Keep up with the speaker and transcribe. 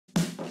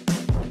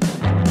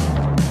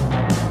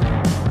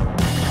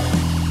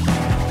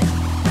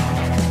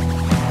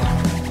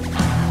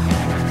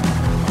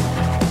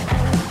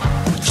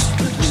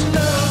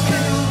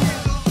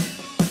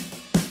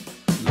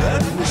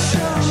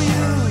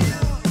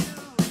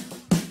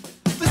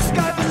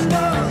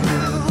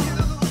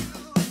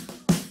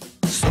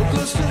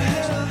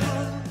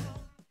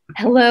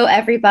Hello,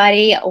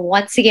 everybody.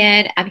 Once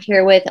again, I'm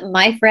here with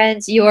my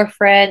friends, your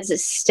friends,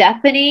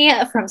 Stephanie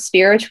from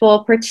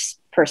Spiritual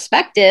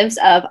Perspectives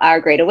of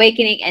Our Great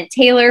Awakening, and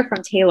Taylor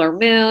from Taylor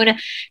Moon.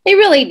 They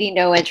really need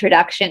no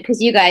introduction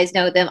because you guys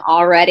know them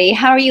already.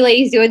 How are you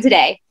ladies doing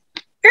today?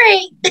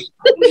 Great.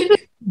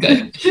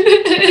 Good.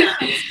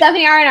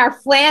 Stephanie are in our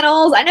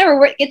flannels. I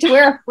never get to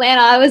wear a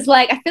flannel. I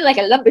feel like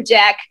a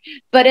lumberjack,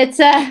 but I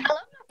love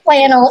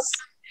flannels.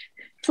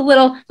 It's a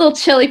little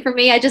chilly for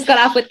me. I just got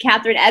off with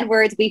Catherine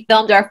Edwards. We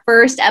filmed our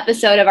first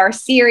episode of our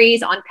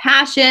series on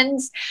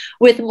passions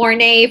with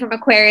Mornay from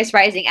Aquarius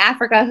Rising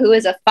Africa, who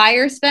is a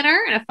fire spinner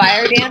and a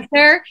fire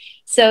dancer.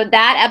 So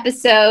that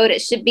episode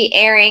should be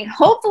airing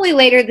hopefully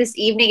later this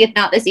evening. If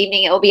not this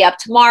evening, it will be up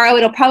tomorrow.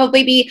 It'll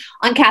probably be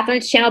on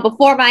Catherine's channel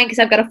before mine because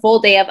I've got a full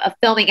day of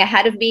filming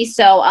ahead of me.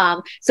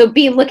 So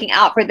be looking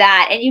out for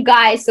that. And you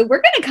guys, so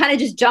we're going to kind of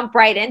just jump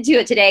right into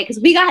it today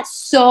because we got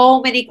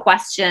so many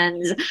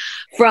questions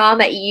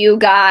from you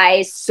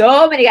guys.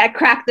 So many. I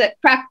crack the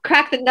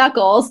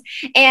knuckles.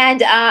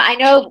 And I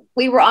know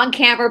we were on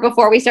camera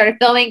before we started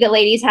filming. The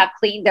ladies have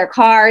cleaned their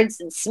cards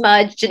and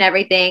smudged and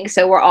everything.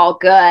 So we're all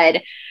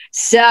good.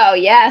 So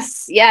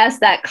yes,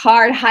 that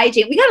card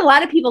hygiene. We got a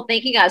lot of people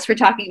thanking us for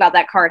talking about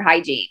that card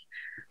hygiene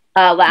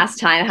last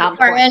time. How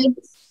important.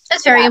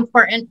 That's very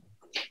important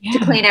to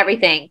clean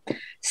everything.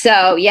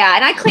 So yeah,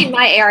 and I clean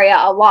my area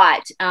a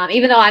lot.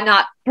 Even though I'm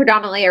not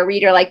predominantly a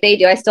reader like they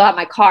do, I still have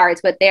my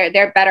cards, but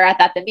they're better at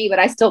that than me. But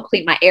I still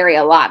clean my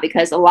area a lot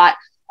because a lot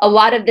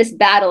of this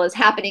battle is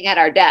happening at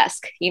our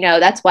desk. You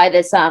know, that's why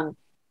this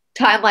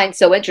timeline's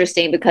so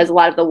interesting because a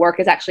lot of the work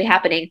is actually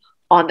happening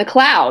on the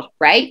cloud,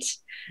 right?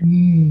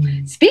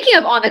 Speaking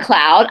of on the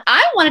cloud,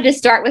 I wanted to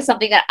start with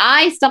something that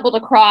I stumbled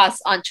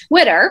across on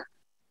Twitter.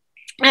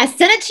 And I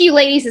sent it to you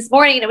ladies this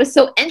morning, and it was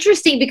so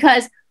interesting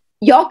because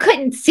y'all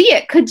couldn't see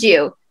it, could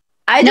you?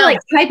 I had to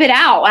type it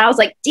out. And I was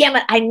like, damn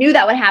it, I knew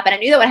that would happen. I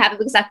knew that would happen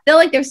because I feel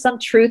like there's some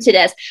truth to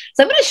this.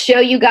 So I'm going to show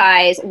you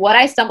guys what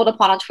I stumbled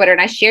upon on Twitter. And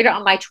I shared it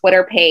on my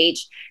Twitter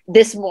page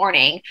this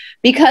morning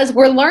because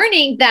we're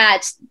learning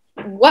that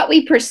what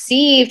we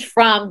perceived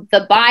from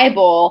the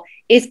Bible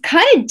is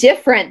kind of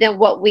different than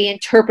what we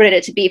interpreted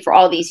it to be for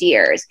all these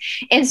years.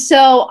 And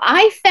so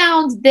I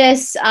found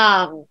this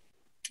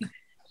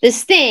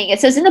thing. It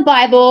says in the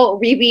Bible,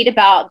 we read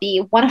about the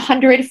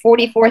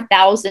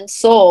 144,000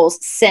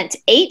 souls sent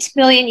 8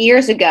 million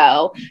years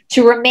ago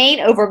to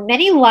remain over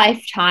many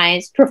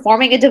lifetimes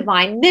performing a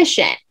divine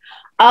mission.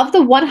 Of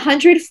the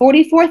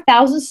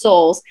 144,000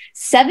 souls,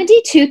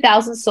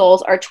 72,000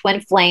 souls are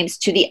twin flames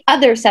to the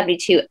other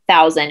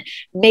 72,000,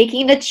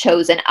 making the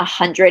chosen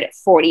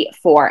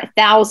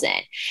 144,000.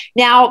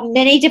 Now,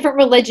 many different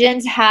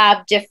religions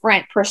have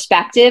different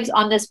perspectives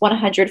on this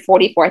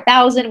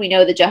 144,000. We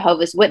know the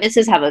Jehovah's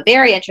Witnesses have a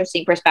very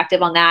interesting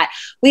perspective on that.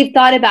 We've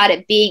thought about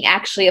it being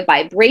actually a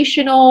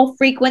vibrational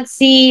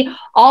frequency,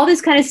 all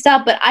this kind of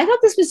stuff. But I thought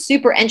this was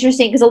super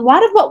interesting because a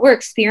lot of what we're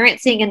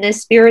experiencing in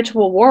this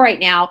spiritual war right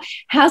now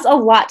has a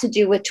lot to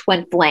do with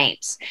twin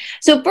flames.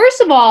 So first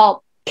of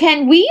all,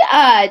 can we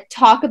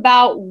talk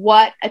about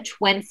what a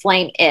twin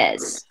flame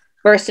is?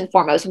 First and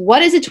foremost,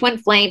 what is a twin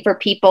flame for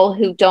people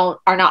who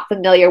are not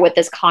familiar with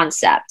this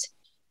concept?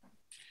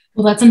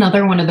 Well, that's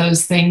another one of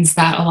those things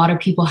that a lot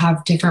of people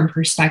have different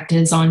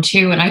perspectives on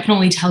too. And I can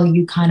only tell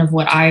you kind of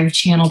what I've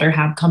channeled or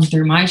have come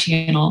through my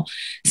channel.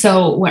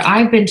 So what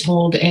I've been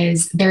told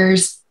is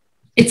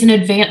it's an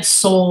advanced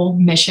soul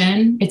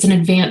mission. It's an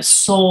advanced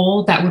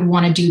soul that would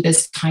want to do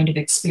this kind of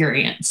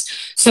experience.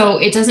 So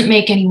it doesn't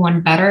make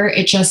anyone better.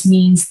 It just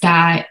means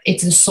that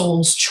it's a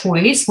soul's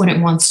choice when it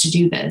wants to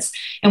do this.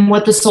 And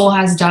what the soul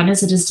has done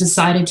is it has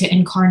decided to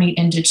incarnate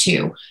into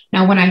two.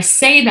 Now, when I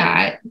say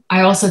that,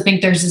 I also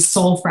think there's this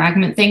soul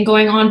fragment thing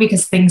going on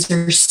because things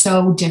are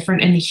so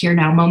different in the here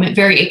now moment,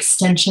 very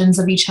extensions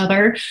of each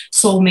other,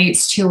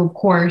 soulmates too, of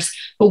course.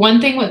 But one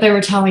thing what they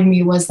were telling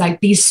me was like,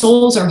 these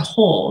souls are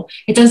whole.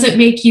 It doesn't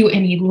make you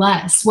any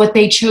less. What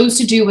they chose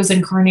to do was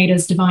incarnate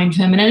as divine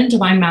feminine and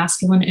divine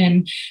masculine.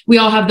 And we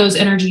all have those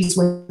energies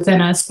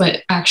within us,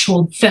 but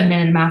actual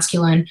feminine and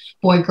masculine,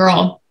 boy,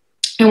 girl.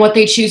 And what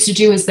they choose to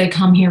do is they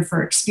come here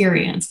for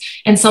experience.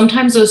 And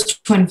sometimes those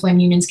twin flame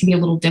unions can be a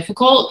little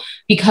difficult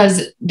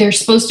because they're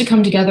supposed to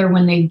come together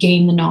when they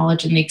gain the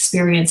knowledge and the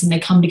experience, and they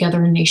come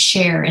together and they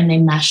share and they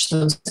mesh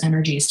those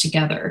energies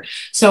together.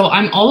 So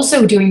I'm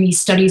also doing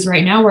these studies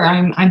right now where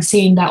I'm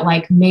seeing that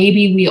like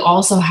maybe we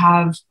also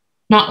have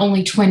not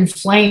only twin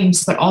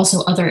flames, but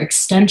also other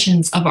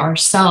extensions of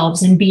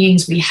ourselves and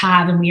beings we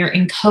have. And we are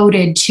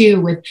encoded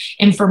too with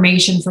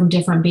information from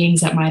different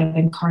beings that might have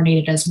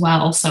incarnated as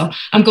well. So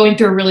I'm going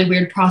through a really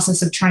weird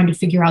process of trying to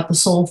figure out the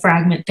soul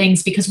fragment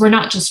things because we're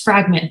not just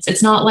fragments.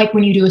 It's not like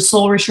when you do a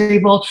soul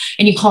retrieval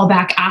and you call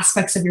back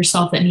aspects of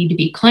yourself that need to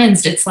be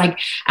cleansed. It's like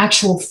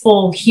actual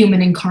full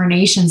human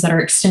incarnations that are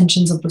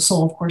extensions of the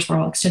soul. Of course, we're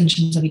all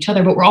extensions of each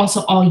other, but we're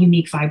also all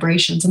unique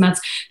vibrations. And that's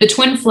the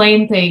twin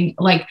flame thing.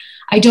 Like,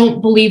 I don't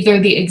don't believe they're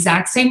the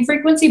exact same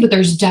frequency, but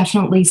there's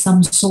definitely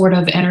some sort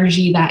of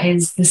energy that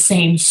is the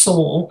same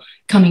soul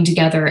coming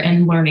together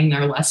and learning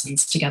their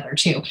lessons together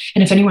too.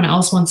 And if anyone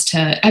else wants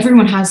to,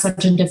 everyone has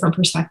such a different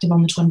perspective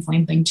on the twin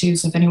flame thing too.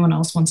 So if anyone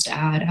else wants to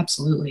add,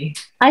 absolutely.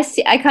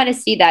 I kind of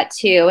see that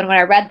too. And when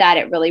I read that,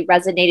 it really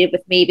resonated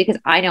with me because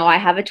I know I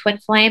have a twin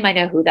flame. I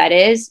know who that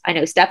is. I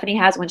know Stephanie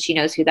has one. She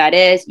knows who that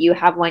is. You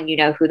have one. You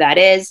know who that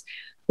is.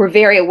 We're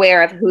very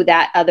aware of who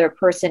that other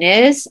person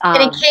is.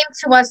 And it came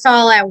to us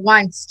all at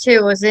once too.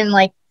 It was in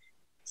like,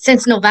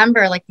 since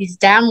November, like these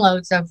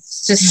downloads of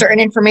just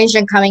certain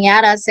information coming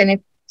at us. And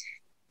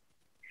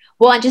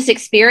and just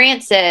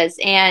experiences.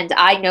 And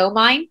I know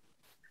mine.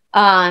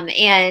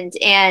 And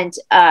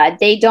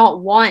they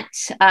don't want,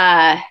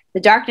 the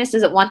darkness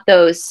doesn't want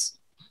those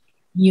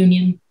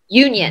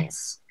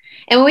unions.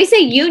 And when we say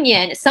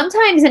union,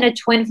 sometimes in a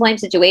twin flame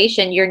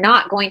situation, you're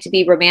not going to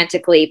be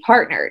romantically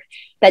partnered.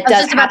 That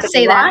does happen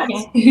a lot.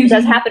 It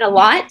does happen a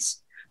lot,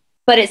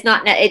 but it's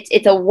not,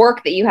 it's a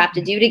work that you have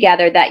to do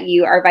together that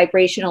you are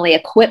vibrationally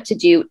equipped to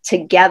do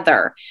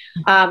together.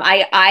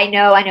 I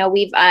know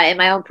we've, in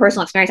my own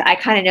personal experience, I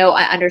kind of know,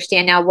 I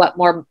understand now what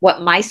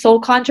my soul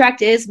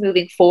contract is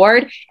moving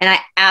forward. And I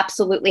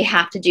absolutely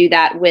have to do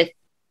that with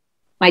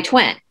my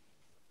twin.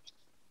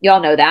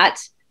 Y'all know that.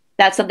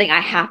 That's something I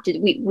have to,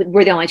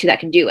 we're the only two that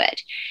can do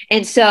it.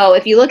 And so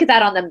if you look at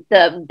that on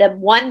the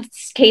one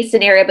case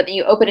scenario, but then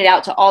you open it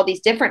out to all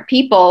these different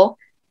people,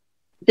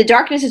 the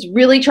darkness is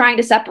really trying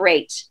to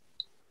separate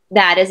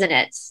that, isn't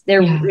it?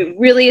 It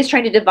really is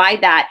trying to divide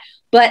that.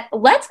 But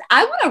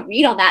I want to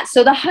read on that.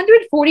 So the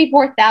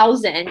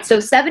 144,000, so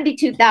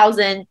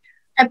 72,000.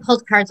 I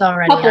pulled cards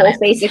already. Couples,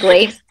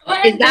 basically. Is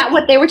that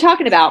what they were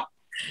talking about?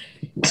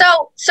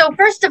 So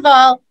first of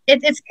all,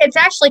 it's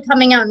actually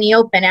coming out in the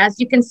open. As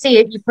you can see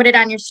it, you put it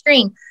on your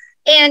screen.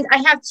 And I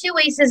have two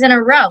aces in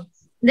a row.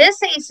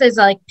 This ace is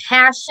like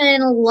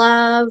passion,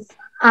 love,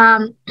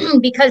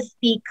 because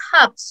the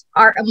cups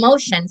are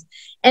emotions.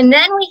 And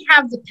then we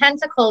have the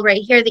pentacle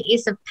right here, the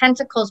ace of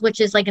pentacles, which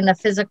is like in the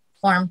physical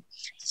form.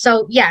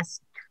 So yes.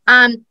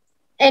 And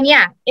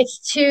yeah, I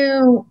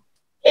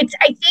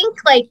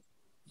think like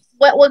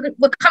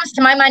what comes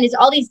to my mind is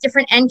all these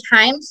different end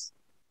times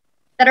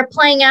that are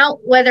playing out,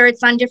 whether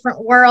it's on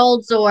different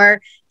worlds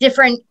or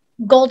different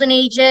golden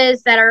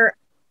ages that are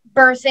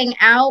birthing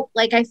out.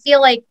 Like, I feel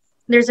like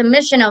there's a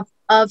mission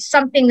of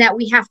something that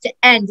we have to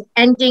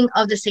ending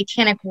of the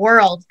satanic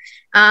world,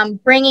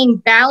 bringing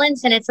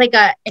balance. And it's like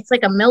a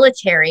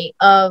military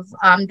of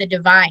the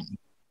divine.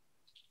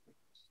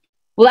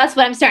 Well, that's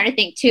what I'm starting to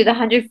think too. The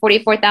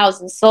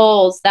 144,000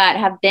 souls that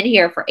have been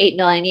here for 8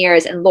 million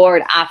years. And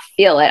Lord, I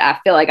feel it. I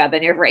feel like I've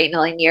been here for 8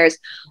 million years.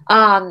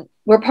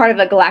 We're part of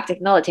a galactic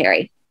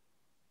military.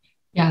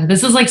 Yeah,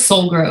 this is like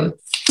soul growth.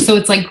 So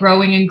it's like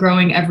growing and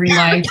growing every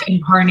life,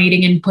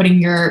 incarnating and putting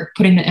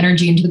the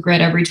energy into the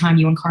grid every time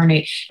you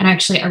incarnate. And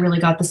actually, I really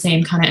got the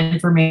same kind of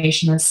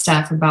information as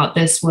Steph about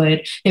this.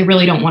 They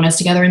really don't want us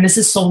together. And this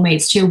is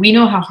soulmates too. We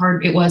know how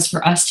hard it was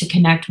for us to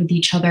connect with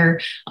each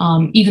other,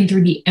 even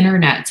through the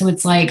internet. So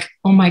it's like,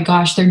 oh my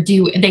gosh, they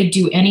do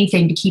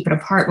anything to keep it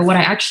apart. But what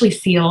I actually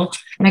feel,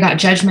 and I got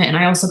Judgment, and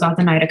I also got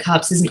the Knight of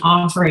Cups, is an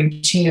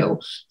offering too.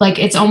 Like,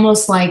 it's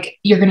almost like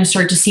you're going to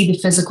start to see the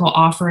physical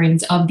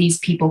offerings of these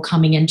people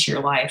coming into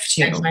your life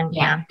too. Judgment,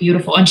 yeah.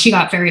 Beautiful. And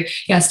Steph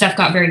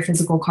got very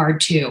physical card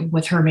too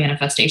with her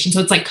manifestation. So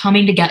it's like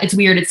coming together. It's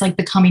weird. It's like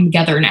the coming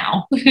together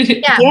now.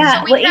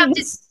 Yeah. So we have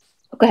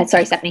go ahead.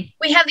 Sorry, Stephanie.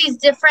 We have these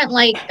different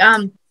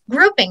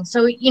groupings.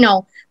 So,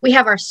 we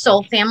have our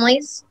soul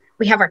families.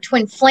 We have our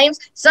twin flames.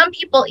 Some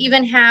people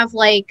even have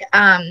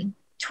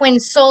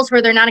twin souls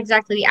where they're not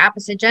exactly the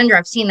opposite gender.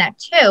 I've seen that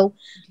too,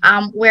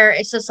 where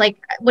it's just like,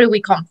 what do we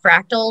call them?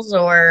 Fractals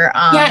or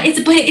but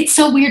it's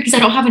so weird because I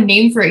don't have a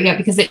name for it yet,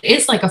 because it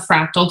is like a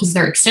fractal because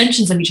they're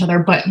extensions of each other.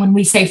 But when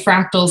we say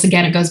fractals,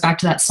 again, it goes back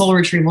to that soul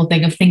retrieval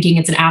thing of thinking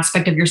it's an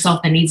aspect of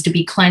yourself that needs to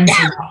be cleansed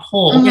and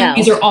whole. No.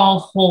 These are all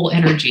whole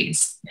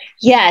energies.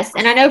 Yes.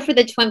 And I know for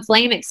the twin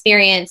flame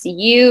experience,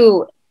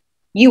 you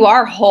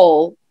are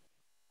whole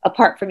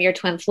apart from your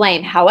twin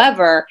flame.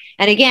 However,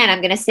 and again,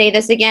 I'm going to say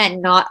this again,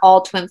 not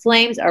all twin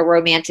flames are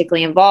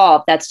romantically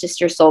involved. That's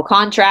just your soul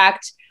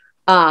contract.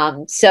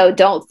 So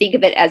don't think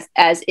of it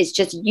as it's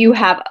just you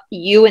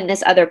and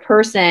this other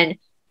person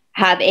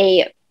have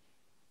a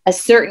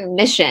certain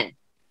mission.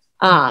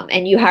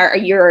 And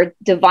you're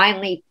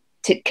divinely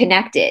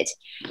connected.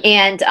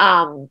 And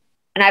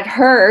I've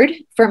heard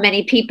for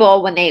many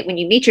people when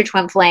you meet your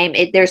twin flame,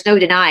 there's no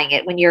denying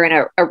it. When you're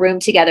in a room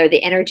together,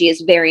 the energy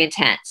is very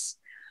intense.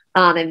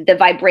 And the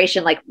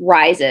vibration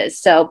rises.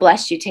 So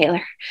bless you,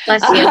 Taylor.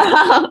 Bless you.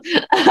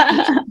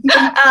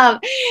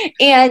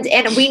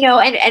 And we know,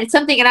 and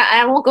something, and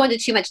I won't go into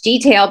too much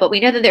detail, but we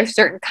know that there's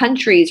certain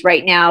countries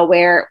right now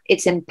where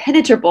it's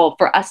impenetrable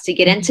for us to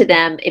get into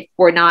them if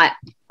we're not.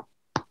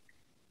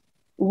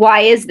 Why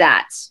is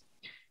that?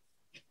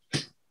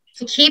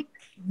 To keep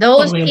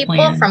those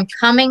people from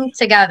coming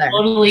together.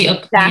 Totally.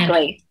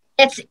 Exactly.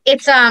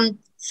 It's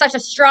such a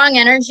strong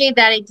energy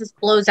that it just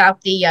blows out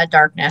the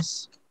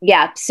darkness.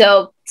 Yeah.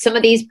 So some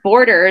of these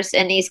borders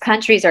in these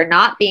countries are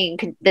not being,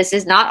 this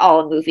is not all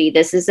a movie.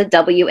 This is a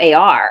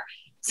WAR.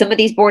 Some of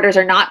these borders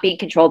are not being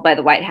controlled by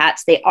the white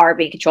hats. They are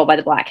being controlled by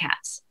the black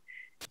hats.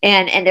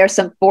 And there's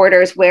some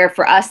borders where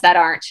for us that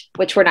aren't,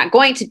 which we're not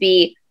going to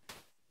be,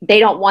 they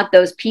don't want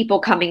those people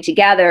coming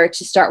together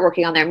to start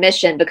working on their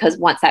mission, because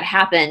once that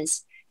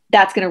happens,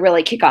 that's going to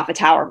really kick off a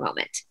tower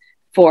moment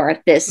for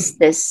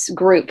this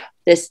group,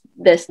 this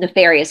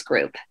nefarious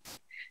group.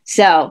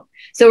 So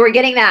we're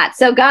getting that.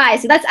 So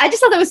guys, I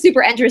just thought that was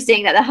super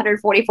interesting, that the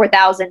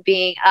 144,000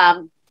 being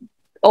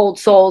old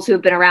souls who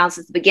have been around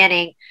since the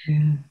beginning.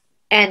 Yeah.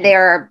 And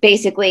they're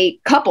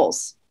basically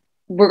couples,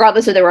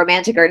 regardless of they're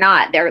romantic or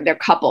not. They're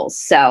couples.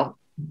 So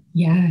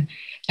yeah,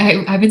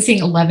 I've been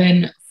seeing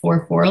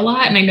 1144 a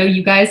lot, and I know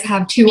you guys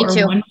have too, or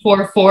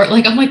 144.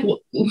 Like, I'm like,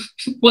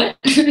 what?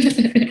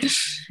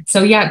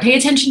 So yeah, pay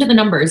attention to the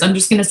numbers. I'm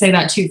just going to say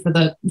that too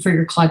for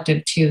your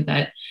collective too,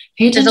 that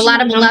pay attention. There's a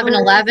lot of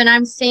 1111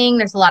 I'm seeing.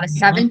 There's a lot of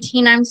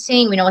 17 I'm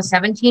seeing. We know what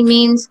 17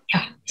 means.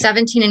 Yeah.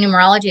 17 in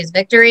numerology is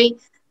victory.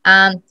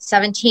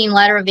 17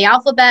 letter of the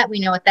alphabet. We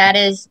know what that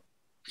is.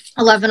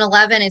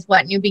 1111 is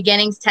what? New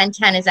beginnings.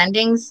 1010 is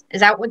endings.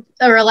 Is that what?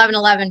 Or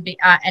 1111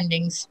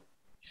 endings?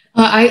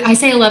 I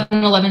say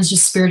 1111 is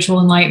just spiritual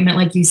enlightenment,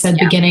 like you said,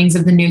 beginnings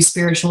of the new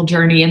spiritual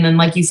journey. And then,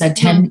 like you said,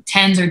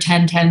 10s or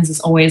 1010s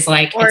is always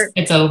like,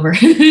 it's over.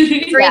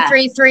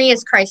 333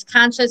 is Christ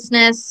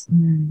consciousness.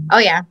 Oh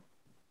yeah.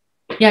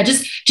 Yeah.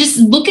 Just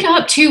look it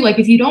up too. Like,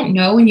 if you don't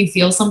know and you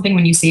feel something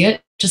when you see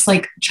it, just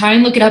like try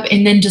and look it up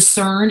and then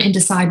discern and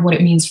decide what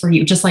it means for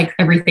you. Just like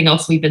everything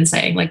else we've been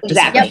saying, like,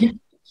 exactly.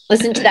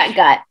 Listen to that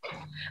gut.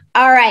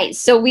 All right.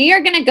 So we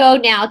are going to go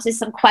now to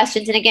some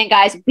questions. And again,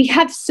 guys, we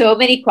have so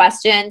many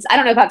questions. I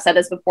don't know if I've said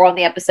this before on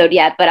the episode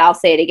yet, but I'll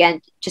say it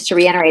again, just to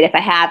reiterate if I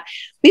have.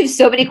 We have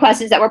so many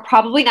questions that we're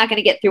probably not going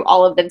to get through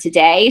all of them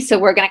today. So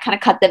we're going to kind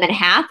of cut them in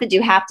half and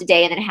do half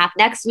today and then half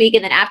next week.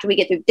 And then after we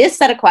get through this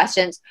set of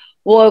questions,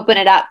 we'll open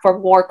it up for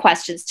more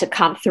questions to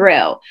come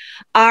through.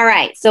 All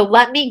right. So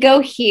let me go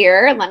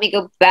here. Let me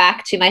go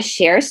back to my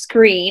share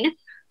screen.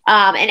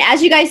 And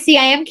as you guys see,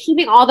 I am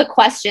keeping all the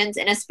questions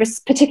in a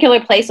particular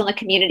place on the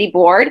community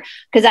board,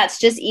 because that's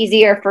just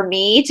easier for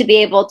me to be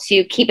able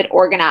to keep it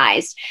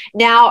organized.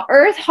 Now,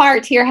 Earth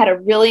Heart here had a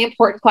really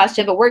important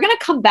question, but we're going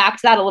to come back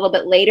to that a little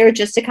bit later,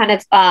 just to kind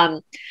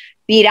of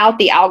beat out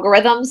the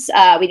algorithms.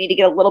 We need to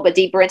get a little bit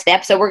deeper into the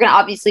episode. We're going to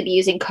obviously be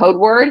using code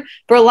word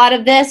for a lot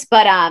of this,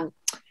 but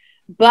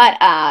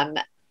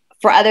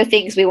for other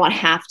things, we won't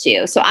have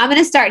to. So I'm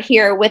going to start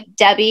here with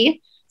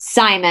Debbie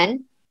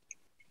Simon.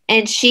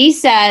 And she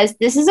says,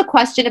 this is a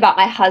question about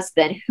my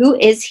husband. Who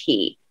is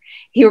he?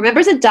 He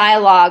remembers a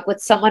dialogue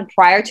with someone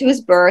prior to his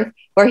birth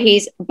where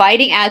he's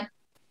biting at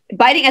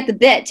the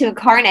bit to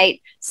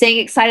incarnate, saying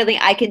excitedly,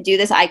 I can do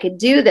this. I can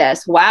do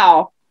this.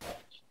 Wow.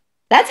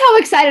 That's how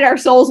excited our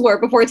souls were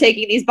before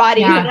taking these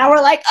bodies. Yeah. And now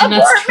we're like,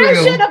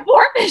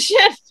 abort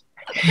mission.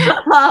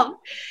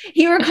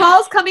 He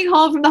recalls coming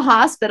home from the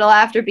hospital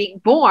after being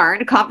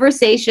born,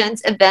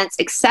 conversations, events,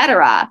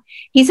 etc.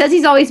 He says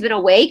he's always been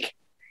awake.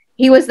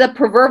 He was the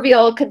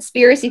proverbial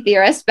conspiracy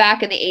theorist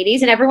back in the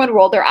 80s, and everyone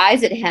rolled their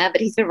eyes at him, but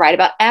he's been right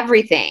about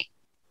everything.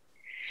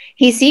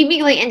 He's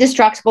seemingly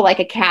indestructible like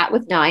a cat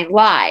with 9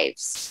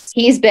 lives.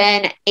 He's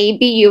been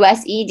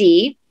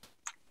ABUSED.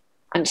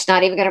 I'm just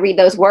not even going to read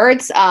those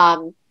words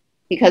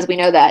because we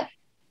know that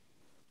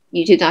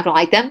YouTube's not going to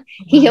like them.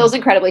 He heals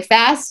incredibly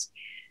fast.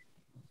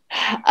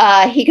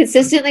 He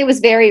consistently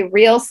was very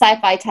real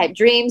sci-fi type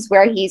dreams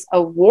where he's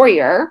a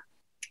warrior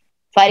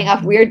fighting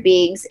off weird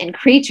beings and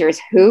creatures.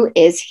 Who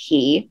is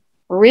he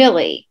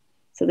really?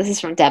 So this is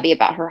from Debbie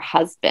about her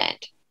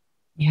husband.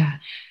 Yeah.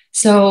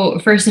 So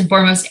first and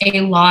foremost,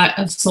 a lot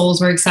of souls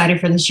were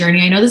excited for this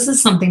journey. I know this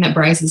is something that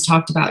Bryce has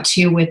talked about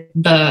too, with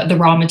the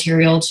raw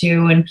material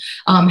too, and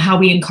how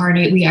we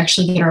incarnate. We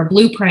actually get our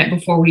blueprint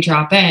before we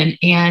drop in.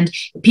 And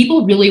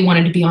people really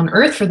wanted to be on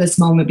Earth for this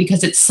moment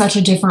because it's such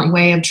a different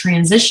way of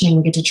transitioning.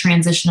 We get to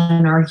transition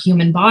in our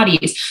human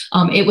bodies.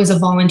 It was a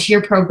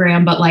volunteer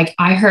program, but like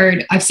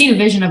I've seen a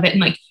vision of it, and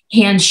like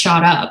hands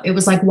shot up. It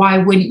was like, why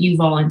wouldn't you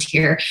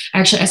volunteer?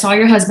 Actually, I saw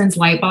your husband's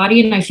light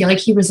body, and I feel like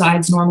he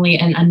resides normally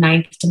in a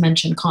 9th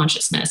dimension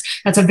consciousness.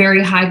 That's a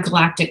very high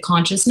galactic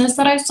consciousness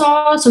that I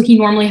saw. So he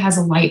normally has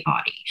a light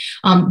body,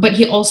 but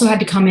he also had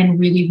to come in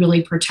really,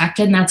 really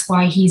protected. And that's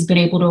why he's been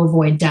able to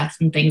avoid death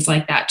and things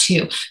like that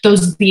too.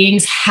 Those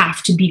beings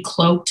have to be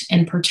cloaked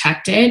and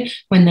protected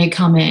when they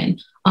come in.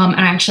 And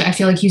actually, I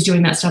feel like he's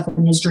doing that stuff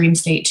in his dream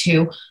state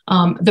too.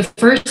 The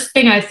first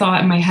thing I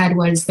thought in my head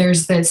was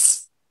there's this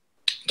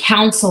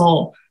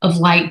council of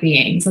light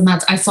beings, and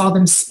I saw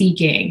them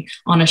speaking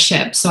on a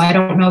ship. So I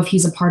don't know if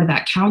he's a part of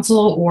that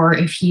council or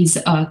if he's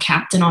a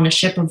captain on a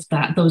ship of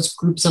those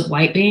groups of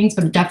light beings,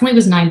 but it definitely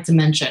was 9th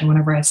dimension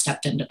whenever I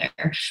stepped into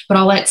there. But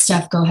I'll let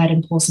Steph go ahead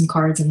and pull some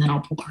cards, and then I'll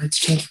pull cards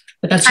too.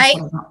 But that's just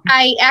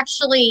I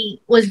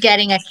actually was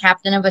getting a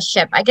captain of a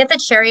ship. I get the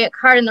chariot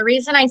card, and the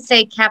reason I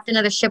say captain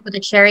of the ship with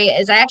a chariot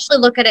is I actually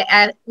look at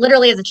it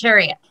literally as a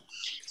chariot.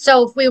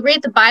 So if we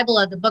read the Bible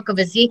of the book of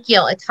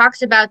Ezekiel, it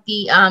talks about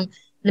the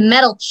the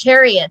metal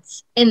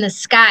chariots in the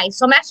sky.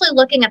 So I'm actually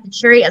looking at the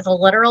chariot as a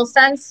literal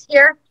sense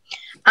here.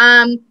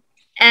 And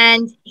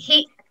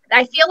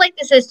I feel like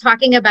this is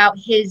talking about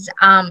his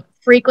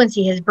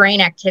frequency, his brain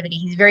activity.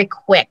 He's very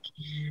quick.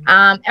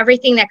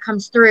 Everything that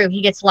comes through,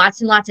 he gets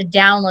lots and lots of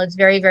downloads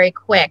very, very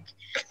quick.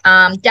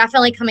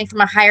 Definitely coming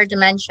from a higher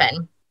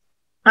dimension.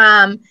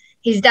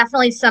 He's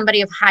definitely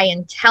somebody of high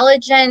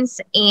intelligence,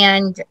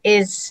 and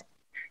he's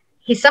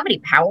somebody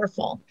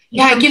powerful.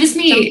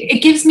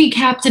 It gives me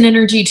captain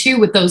energy too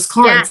with those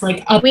cards,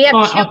 like up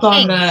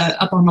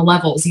on the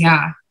levels.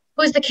 Yeah.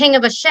 Who's the king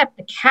of a ship?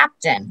 The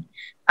captain.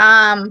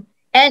 And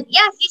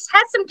yeah, he's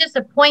had some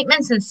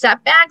disappointments and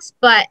setbacks,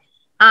 but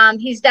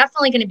he's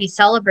definitely going to be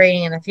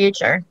celebrating in the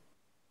future.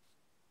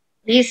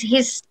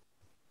 He's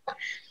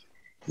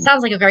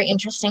sounds like a very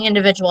interesting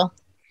individual.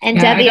 And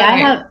yeah, Debbie,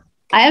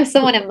 I have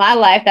someone in my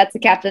life that's the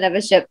captain of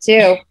a ship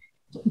too.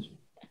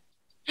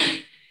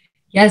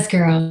 Yes,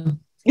 girl.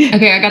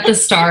 Okay, I got the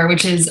star,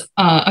 which is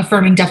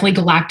affirming definitely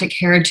galactic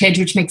heritage,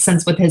 which makes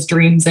sense with his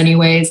dreams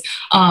anyways.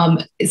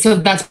 So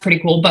that's pretty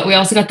cool. But we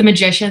also got the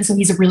magician. So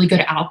he's a really good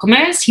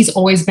alchemist. He's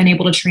always been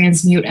able to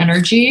transmute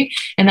energy.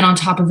 And then on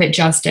top of it,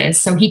 justice.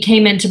 So he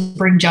came in to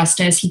bring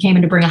justice. He came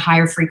in to bring a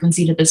higher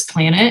frequency to this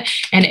planet.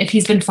 And if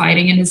he's been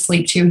fighting in his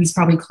sleep too, he's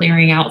probably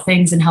clearing out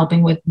things and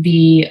helping with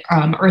the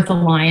Earth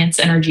Alliance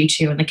energy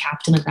too, and the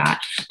captain of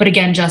that. But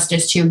again,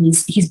 justice too,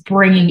 he's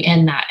bringing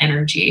in that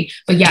energy.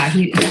 But yeah,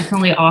 he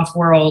definitely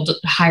off-world,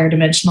 higher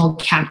dimensional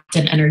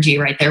captain energy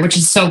right there, which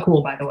is so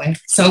cool, by the way.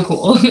 So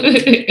cool.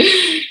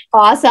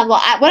 Awesome.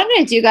 Well, what I'm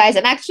going to do, guys,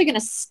 I'm actually going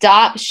to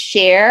stop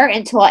share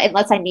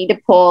unless I need to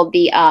pull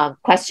the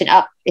question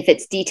up if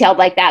it's detailed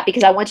like that,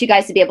 because I want you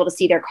guys to be able to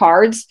see their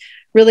cards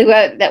really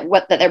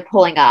what they're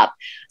pulling up.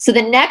 So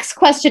the next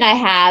question I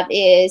have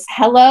is,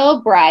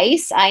 hello,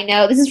 Bryce. I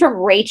know this is from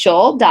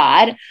Rachel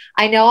Dodd.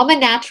 I know I'm a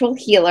natural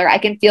healer. I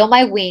can feel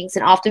my wings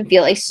and often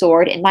feel a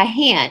sword in my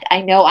hand.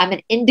 I know I'm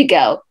an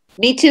indigo.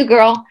 Me too,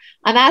 girl.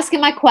 I'm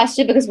asking my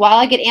question because while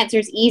I get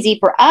answers easy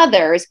for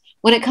others,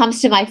 when it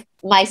comes to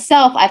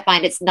myself, I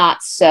find it's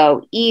not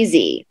so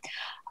easy.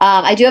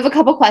 I do have a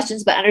couple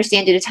questions, but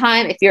understand due to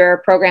time, if you're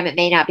a program, it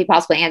may not be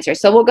possible to answer.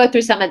 So we'll go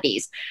through some of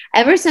these.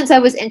 Ever since I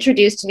was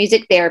introduced to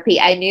music therapy,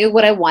 I knew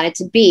what I wanted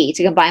to be,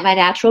 to combine my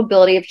natural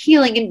ability of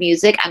healing and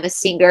music. I'm a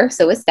singer,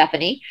 so is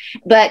Stephanie,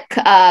 but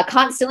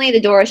constantly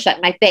the door is shut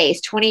in my face.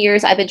 20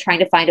 years I've been trying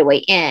to find a way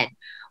in.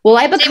 Will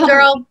I become... Same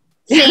girl.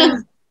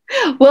 Same.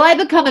 Will I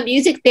become a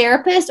music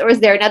therapist, or is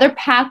there another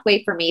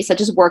pathway for me,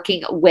 such as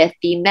working with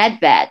the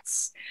med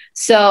vets?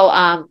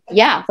 So,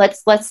 yeah,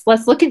 let's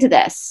look into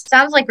this.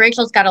 Sounds like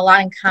Rachel's got a lot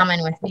in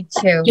common with me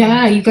too.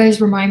 Yeah, you guys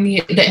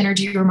the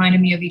energy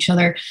reminded me of each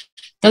other.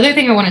 The other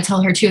thing I want to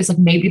tell her too is like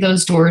maybe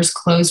those doors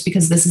closed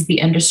because this is the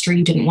industry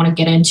you didn't want to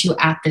get into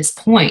at this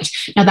point.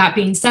 Now, that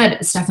being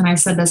said, Steph and I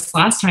said this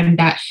last time,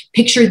 that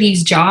picture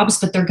these jobs,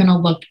 but they're going to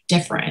look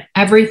different.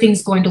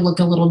 Everything's going to look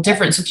a little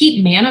different. So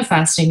keep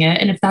manifesting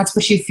it. And if that's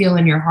what you feel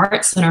in your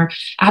heart center,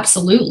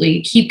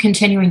 absolutely keep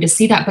continuing to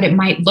see that, but it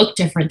might look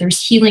different.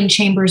 There's healing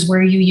chambers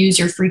where you use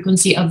your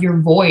frequency of your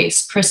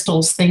voice,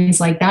 crystals, things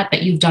like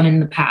that you've done in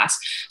the past.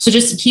 So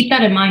just keep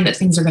that in mind that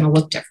things are going to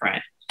look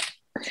different.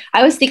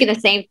 I was thinking the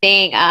same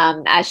thing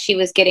as she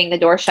was getting the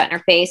door shut in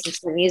her face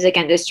into the music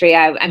industry.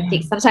 I'm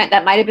thinking sometimes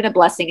that might have been a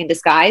blessing in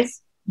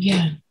disguise.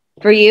 Yeah.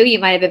 For you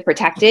might have been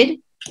protected.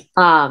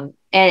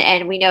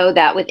 And we know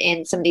that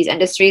within some of these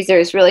industries,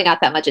 there's really not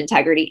that much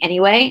integrity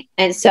anyway.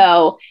 And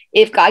so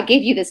if God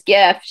gave you this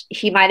gift,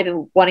 he might have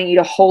been wanting you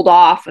to hold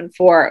off and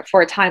for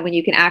a time when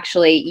you can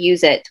actually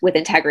use it with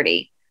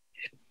integrity.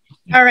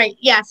 All right.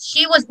 Yes.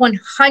 She was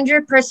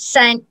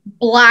 100%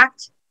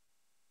 blocked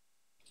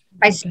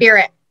by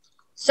spirit.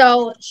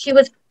 So she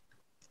was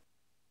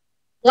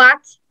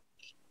blocked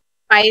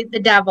by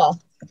the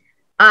devil.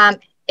 And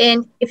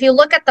if you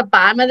look at the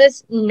bottom of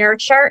this,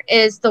 nurture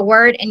is the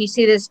word, and you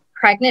see this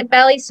pregnant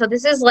belly. So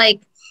this is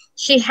like,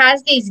 she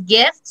has these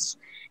gifts.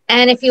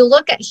 And if you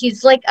look at,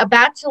 she's like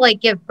about to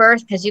like give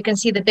birth, because you can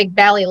see the big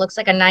belly, looks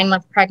like a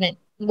 9-month pregnant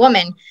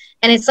woman.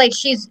 And it's like,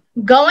 she's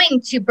going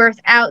to birth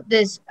out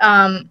this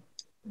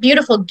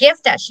beautiful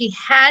gift that she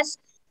has,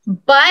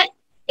 but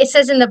it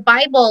says in the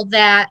Bible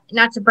that,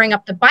 not to bring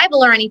up the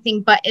Bible or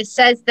anything, but it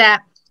says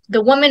that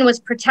the woman was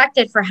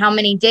protected for how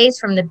many days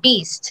from the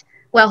beast?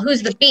 Well,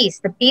 who's the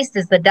beast? The beast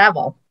is the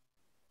devil.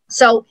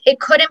 So it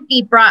couldn't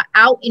be brought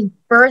out in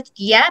birth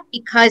yet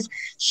because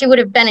she would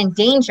have been in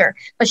danger.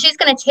 But she's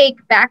going to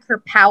take back her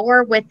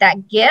power with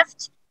that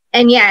gift.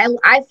 And yeah,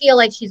 I feel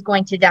like she's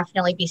going to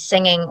definitely be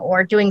singing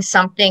or doing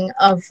something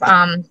of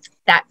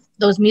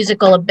those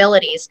musical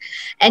abilities.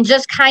 And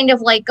just kind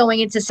of like going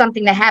into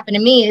something that happened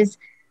to me is,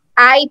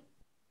 I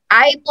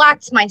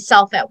blocked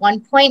myself at one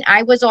point.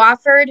 I was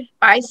offered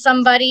by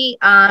somebody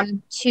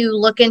to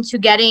look into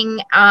getting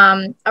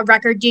a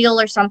record deal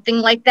or something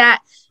like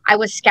that. I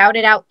was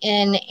scouted out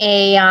in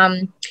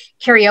a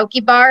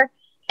karaoke bar,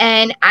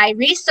 and I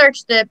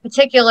researched the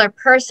particular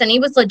person. He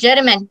was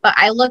legitimate, but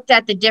I looked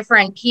at the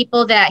different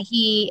people that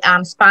he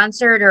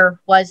sponsored, or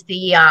was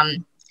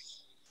the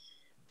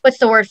what's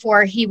the word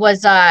for? He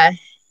was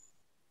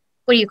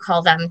what do you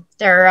call them?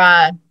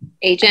 They're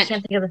Agent. I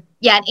can't think of it.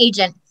 Yeah, an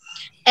agent.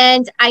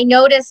 And I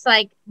noticed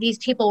like these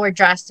people were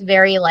dressed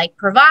very like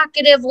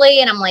provocatively.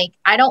 And I'm like,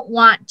 I don't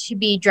want to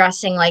be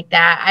dressing like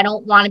that. I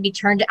don't want to be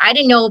turned. I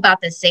didn't know about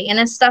the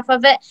Satanist stuff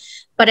of it,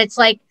 but it's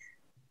like,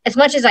 as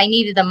much as I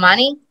needed the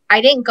money,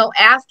 I didn't go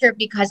after it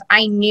because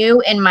I knew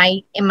in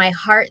my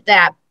heart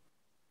that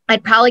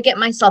I'd probably get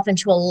myself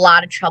into a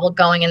lot of trouble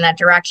going in that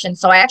direction.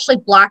 So I actually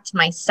blocked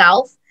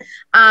myself.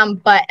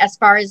 But as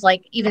far as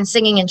like even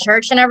singing in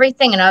church and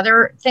everything and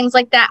other things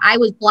like that, I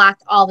was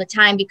blocked all the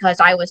time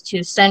because I was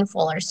too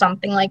sinful or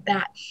something like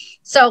that.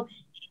 So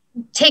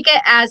take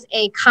it as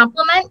a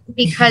compliment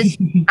because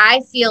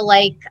I feel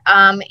like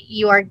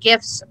your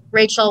gifts,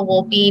 Rachel,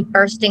 will be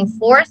bursting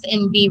forth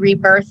and be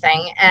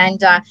rebirthing.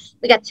 And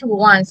we got 2 of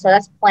 1, so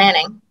that's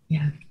planning.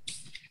 Yeah.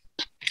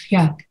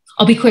 Yeah.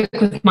 I'll be quick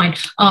with mine.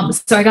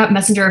 So I got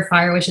Messenger of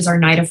Fire, which is our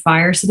Knight of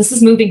Fire. So this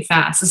is moving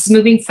fast. This is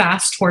moving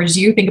fast towards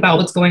you. Think about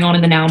what's going on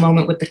in the now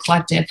moment with the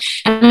collective.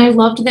 And I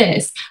loved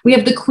this. We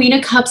have the Queen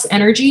of Cups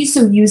energy.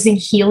 So using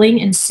healing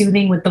and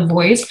soothing with the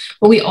voice,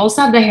 but we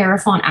also have the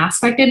Hierophant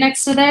aspected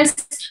next to this,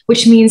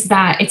 which means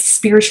that it's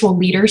spiritual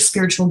leaders,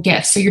 spiritual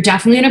gifts. So you're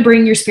definitely going to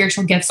bring your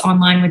spiritual gifts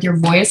online with your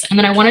voice. And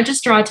then I want to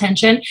just draw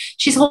attention.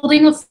 She's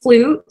holding a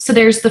flute. So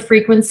there's the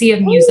frequency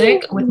of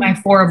music with my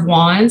 4 of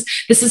Wands.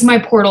 This is my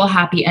portal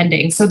happy ending.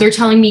 So they're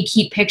telling me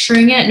keep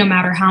picturing it no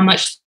matter how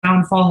much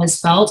downfall has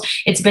felt.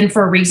 It's been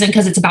for a reason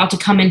because it's about to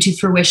come into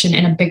fruition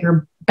in a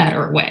bigger,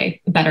 better way.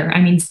 Better,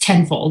 I mean,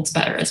 tenfold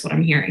better is what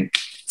I'm hearing.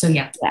 So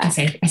yeah. I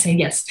say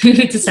yes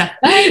to Steph.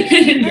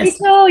 Yes.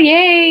 Rachel,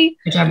 yay.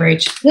 Good job,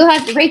 Rach.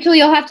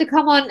 You'll have to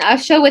come on a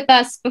show with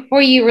us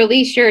before you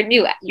release your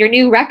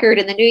new record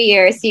in the new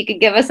year so you can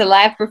give us a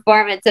live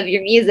performance of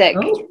your music.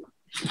 Oh.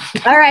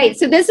 All right.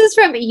 So this is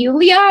from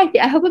Yulia.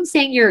 I hope I'm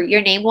saying your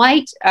name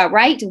right.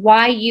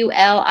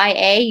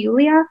 Yulia.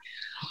 Yulia.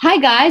 Hi,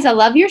 guys. I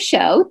love your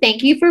show.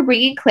 Thank you for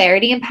bringing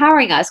clarity,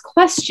 empowering us.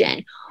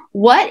 Question.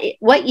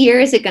 What year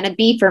is it going to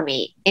be for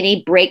me?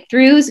 Any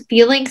breakthroughs?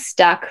 Feeling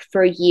stuck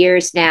for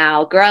years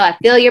now. Girl, I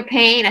feel your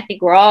pain. I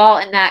think we're all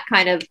in that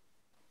kind of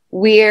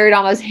weird,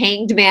 almost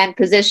hanged man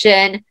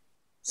position.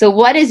 So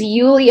what is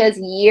Yulia's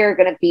year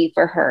going to be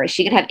for her? Is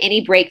she going to have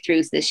any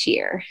breakthroughs this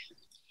year?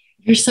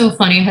 You're so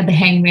funny. I had the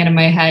hanged man in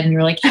my head and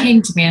you're like,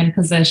 hanged man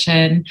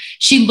position.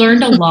 She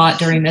learned a lot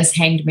during this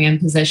hanged man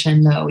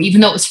position though.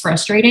 Even though it was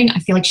frustrating, I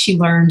feel like she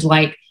learned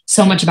like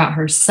so much about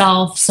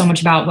herself, so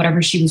much about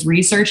whatever she was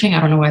researching. I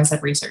don't know why I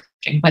said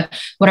researching, but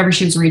whatever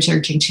she was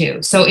researching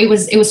too. So it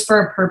was for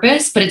a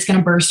purpose, but it's going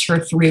to burst her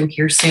through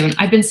here soon.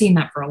 I've been seeing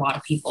that for a lot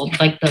of people,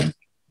 like the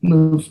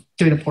move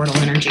through the portal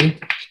energy.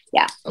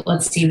 Yeah. But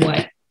let's see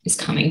what is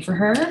coming for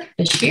her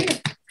this year.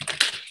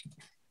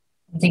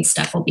 I think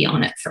Steph will be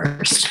on it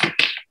first.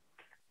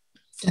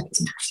 Steph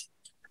is next.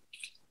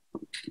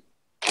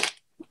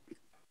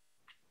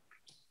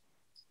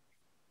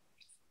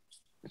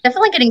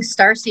 Definitely getting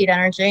starseed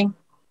energy.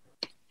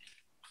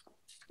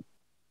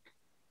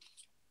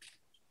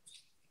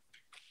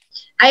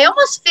 I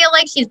almost feel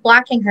like she's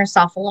blocking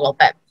herself a little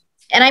bit.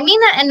 And I mean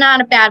that in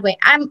not a bad way.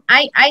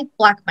 I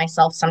block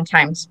myself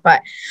sometimes, but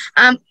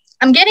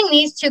I'm getting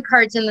these 2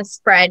 cards in the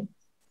spread.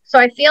 So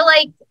I feel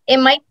like it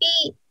might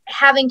be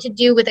having to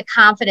do with a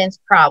confidence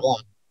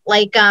problem.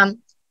 Like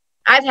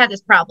I've had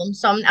this problem,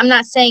 so I'm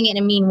not saying it in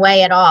a mean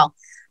way at all.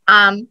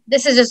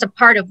 This is just a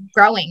part of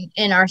growing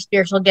in our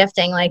spiritual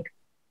gifting. Like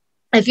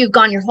if you've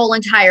gone your whole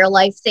entire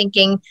life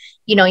thinking,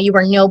 you know, you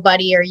were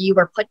nobody or you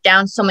were put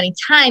down so many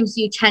times,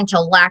 you tend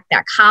to lack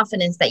that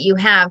confidence that you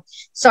have.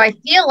 So I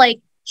feel like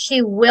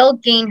she will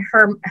gain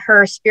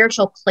her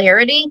spiritual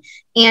clarity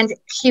and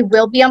she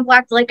will be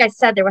unblocked. Like I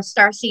said, there was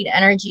starseed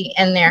energy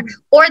in there.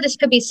 Or this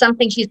could be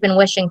something she's been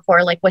wishing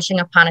for, like wishing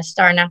upon a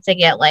star, not to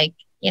get like,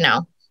 you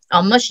know,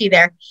 all mushy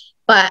there.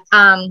 But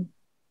let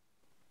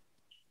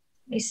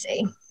me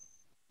see.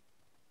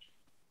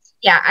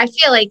 Yeah, I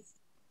feel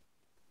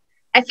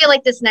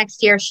like this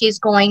next year she's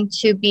going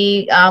to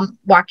be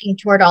walking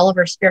toward all of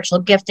her spiritual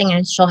gifting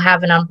and she'll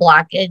have an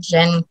unblockage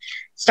and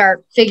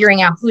start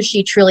figuring out who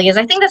she truly is.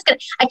 I think that's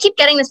good. I keep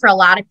getting this for a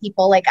lot of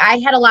people. Like I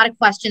had a lot of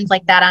questions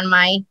like that on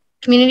my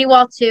community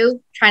wall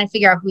too, trying to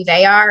figure out who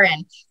they are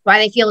and why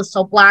they feel is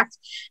so blocked.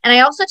 And I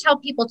also tell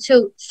people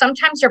too,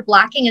 sometimes your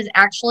blocking is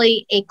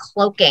actually a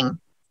cloaking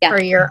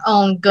for your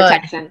own good.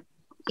 Protection.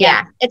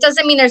 Yeah. It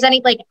doesn't mean there's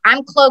any, like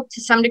I'm cloaked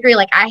to some degree.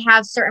 Like I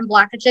have certain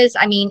blockages.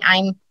 I mean,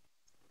 I'm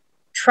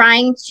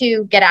trying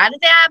to get out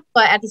of that,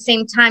 but at the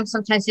same time,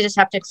 sometimes you just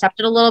have to accept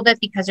it a little bit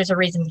because there's a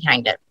reason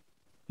behind it.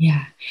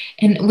 Yeah.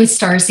 And with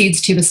star seeds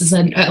too, this is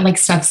like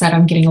Steph said,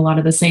 I'm getting a lot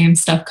of the same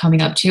stuff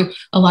coming up too.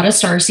 A lot of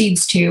star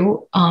seeds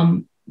too.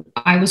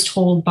 I was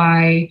told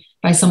by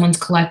someone's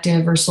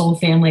collective or soul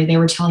family, they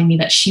were telling me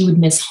that she would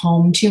miss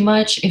home too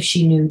much if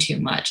she knew too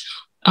much.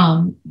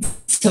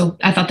 So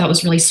I thought that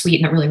was really sweet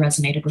and that really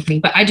resonated with me.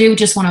 But I do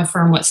just want to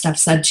affirm what Steph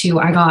said too.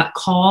 I got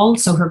call.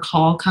 So her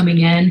call coming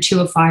in, 2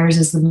 of fires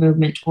is the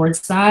movement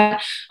towards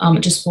that.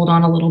 Just hold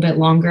on a little bit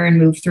longer and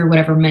move through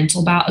whatever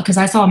mental battle. Because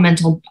I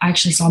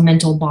actually saw a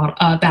mental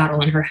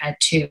battle in her head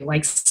too,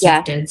 like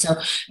Steph did. So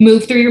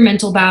move through your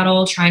mental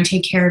battle, try and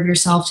take care of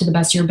yourself to the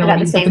best of your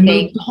abilities.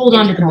 Hold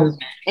on to the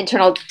movement.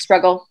 Internal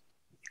struggle,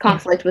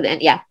 conflict within.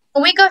 Yeah.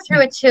 When we go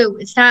through it too,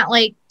 it's not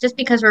like just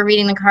because we're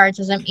reading the cards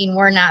doesn't mean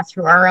we're not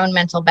through our own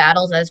mental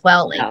battles as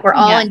well. Like we're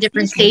all in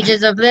different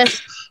stages of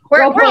this.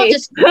 We're all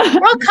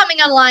coming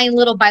online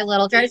little by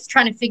little, just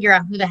trying to figure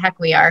out who the heck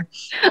we are.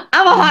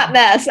 I'm a hot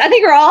mess. I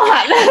think we're all a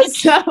hot mess.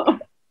 So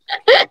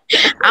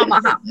I'm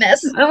a hot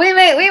mess.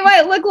 We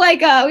might look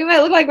like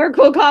we're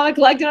cool, calm, and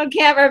collected on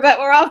camera, but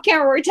we're off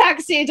camera. We're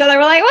texting each other.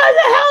 We're like, what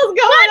the hell's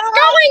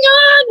going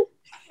on?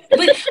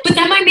 But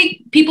that might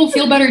make people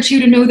feel better too,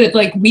 to know that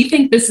like we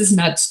think this is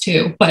nuts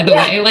too, by the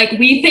way. Like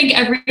we think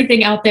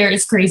everything out there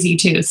is crazy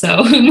too.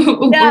 So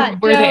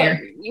we're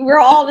there. We're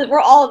all in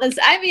this.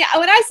 I mean,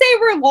 when I say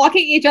we're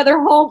walking each other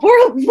home,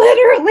 we're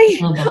literally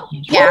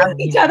walking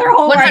each other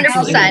home.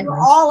 100%. We're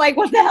all like,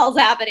 what the hell's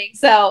happening?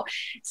 So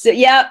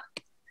yep.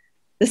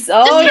 Just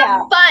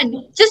have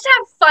fun. Just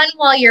have fun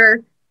while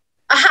you're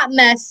a hot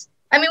mess.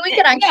 I mean, we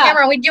get on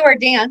camera and we do our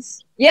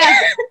dance. Yeah.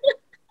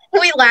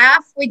 We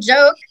laugh, we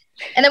joke.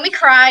 And then we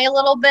cry a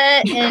little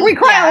bit. And, we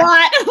cry a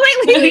lot.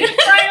 We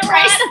cry a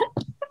lot.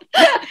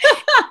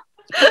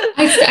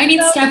 I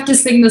need Steph to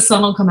sing "The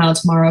Sun Will Come Out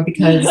Tomorrow"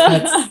 because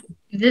that's...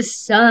 The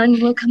sun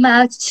will come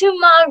out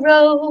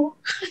tomorrow.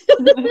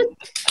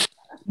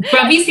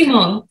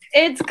 Bravissimo.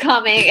 It's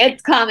coming.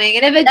 It's coming.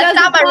 And if it doesn't, that's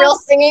not my real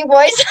singing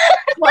voice.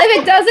 Well,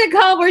 if it doesn't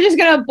come, we're just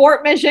gonna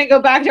abort mission,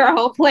 go back to our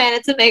home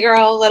planet to make our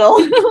own little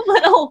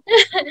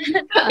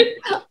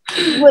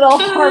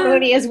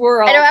harmonious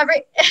world. I know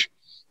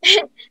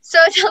So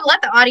to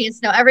let the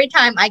audience know, every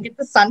time I get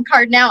the sun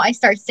card now, I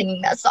start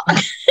singing that song.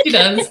 She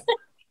does.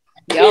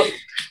 Yep.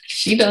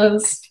 She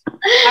does.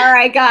 All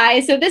right,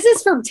 guys. So this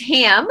is from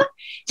Tam.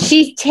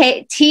 She's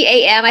Tam.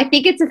 I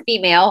think it's a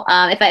female.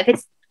 If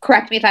it's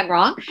correct me if I'm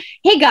wrong.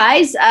 Hey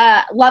guys,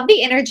 love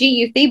the energy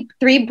you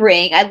three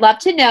bring. I'd love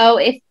to know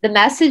if the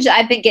message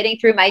I've been getting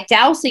through my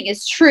dowsing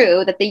is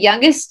true, that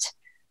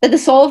the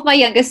soul of my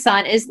youngest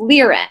son is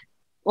Lyran.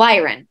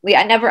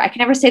 I can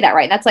never say that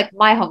right. That's like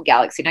my home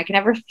galaxy, and I can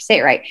never say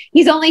it right.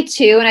 He's only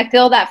 2, and I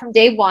feel that from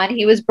day one,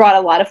 he was brought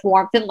a lot of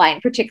warmth and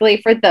light,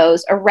 particularly for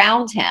those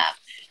around him.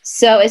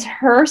 So is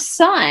her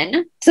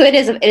son, so it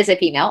is a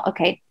female.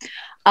 Okay.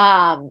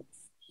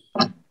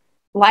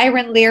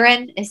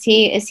 Lyran, is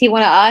he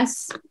one of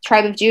us?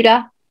 Tribe of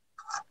Judah?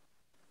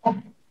 I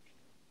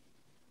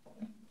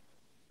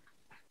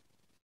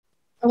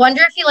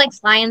wonder if he likes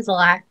lions a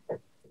lot.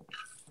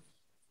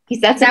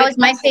 That was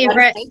my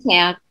favorite.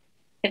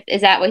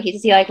 Is that what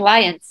does he like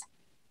lions?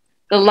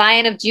 The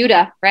Lion of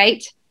Judah,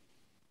 right?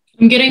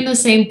 I'm getting the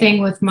same thing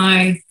with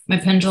my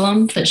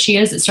pendulum that she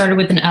is. It started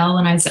with an L,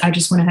 and I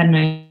just went ahead and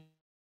I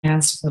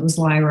asked if it was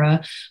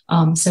Lyra.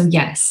 So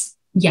yes.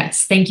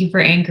 Thank you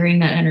for anchoring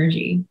that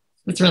energy.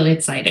 It's really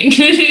exciting.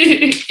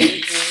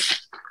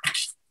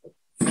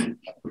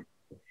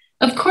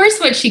 Of course,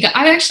 what she got,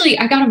 I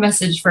got a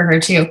message for her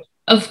too.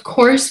 Of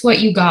course, what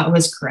you got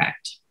was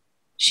correct.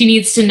 She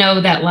needs to know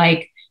that,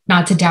 like,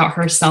 not to doubt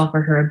herself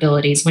or her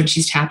abilities when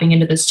she's tapping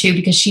into this too,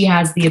 because she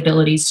has the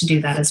abilities to do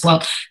that as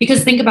well.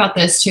 Because think about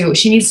this too.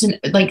 She needs to,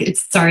 like,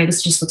 this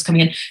is just what's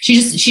coming in.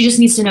 She just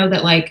needs to know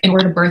that, like, in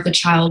order to birth a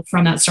child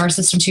from that star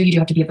system too, you do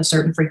have to be of a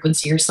certain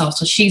frequency yourself.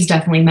 So she's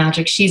definitely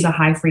magic. She's a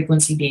high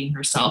frequency being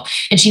herself.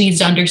 And she needs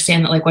to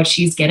understand that, like, what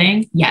she's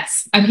getting,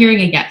 yes. I'm hearing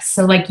a yes.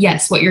 So, like,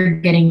 yes, what you're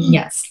getting,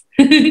 yes.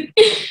 To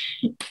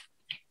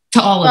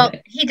all of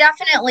it. He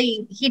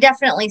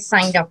definitely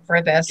signed up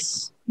for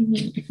this.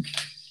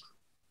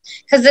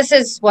 Because this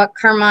is what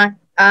karma,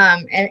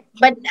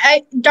 but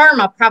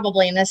dharma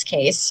probably in this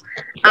case.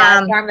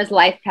 Yeah, dharma's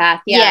life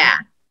path. Yeah.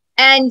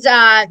 And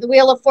the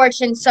Wheel of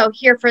Fortune. So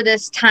here for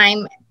this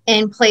time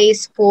and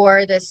place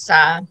for this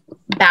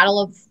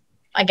battle of,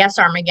 I guess,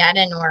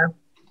 Armageddon, or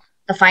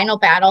the final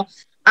battle.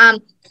 I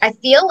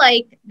feel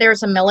like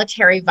there's a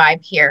military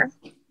vibe here.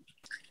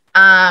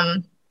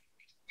 I'm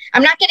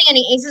not getting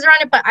any aces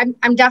around it, but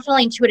I'm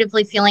definitely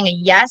intuitively feeling a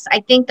yes. I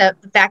think the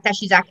fact that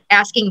she's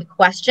asking the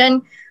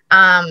question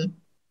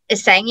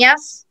is saying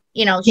yes.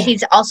 You know,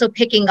 she's also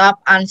picking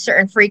up on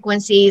certain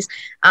frequencies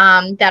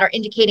that are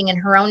indicating in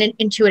her own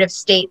intuitive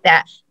state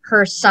that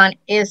her son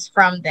is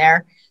from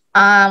there.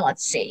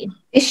 Let's see.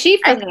 Is she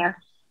from there?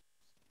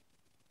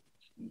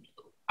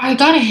 I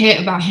got a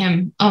hit about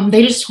him.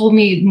 They just told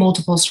me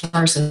multiple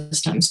star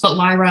systems, but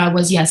Lyra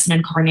was yes, an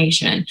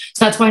incarnation.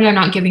 So that's why I'm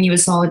not giving you a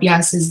solid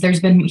yes. He's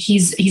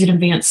an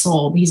advanced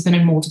soul. He's been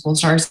in multiple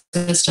star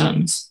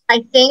systems.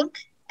 I think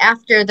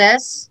after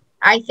this,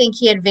 I think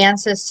he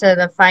advances to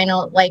the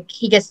final, like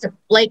he gets to,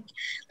 like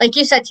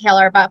you said,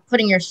 Taylor, about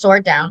putting your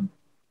sword down.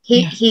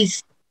 He'll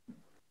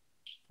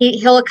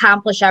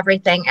accomplish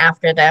everything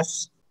after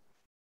this.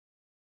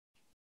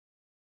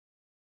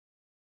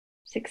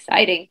 It's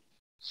exciting.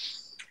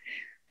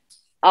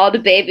 all the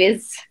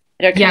babies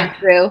that are coming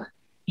through.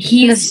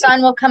 The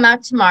sun will come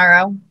out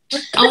tomorrow.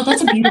 Oh,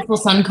 that's a beautiful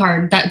sun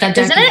card. That deck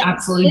is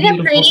absolutely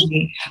beautiful to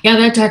me. Yeah,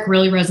 that deck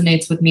really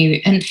resonates with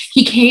me. And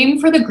he came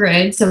for the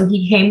grid, so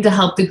he came to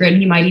help the grid.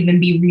 He might even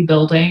be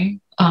rebuilding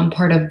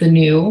part of the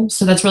new.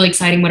 So that's really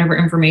exciting, whatever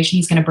information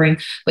he's going to bring.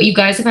 But you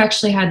guys have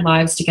actually had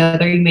lives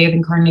together. You may have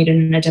incarnated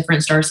in a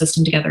different star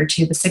system together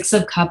too. The Six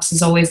of Cups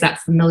is always that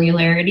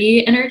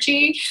familiarity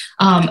energy.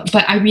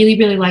 But I really,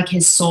 really like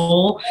his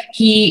soul.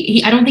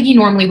 I don't think he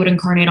normally would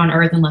incarnate on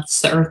Earth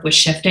unless the Earth was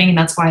shifting. And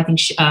that's why I think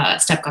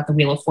Steph got the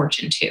Wheel of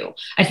Fortune too.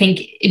 I think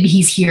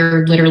he's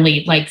here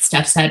literally, like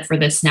Steph said, for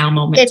this now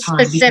moment. It's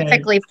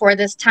specifically for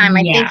this time.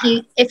 I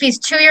think if he's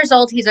 2 years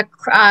old, he's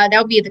that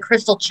would be the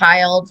crystal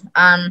child.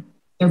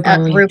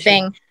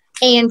 Grouping,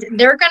 and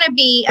they're going to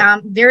be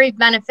very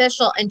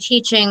beneficial in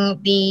teaching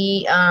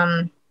the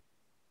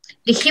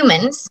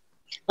humans,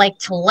 like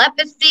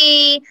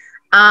telepathy,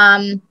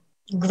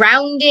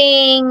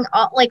 grounding,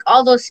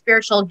 all those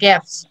spiritual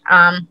gifts.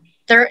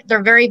 They're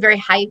very, very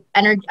high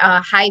energy,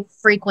 high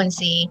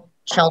frequency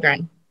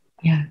children.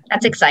 Yeah,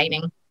 that's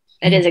exciting.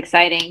 It is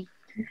exciting.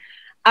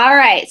 All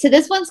right. So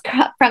this one's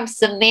from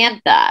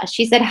Samantha.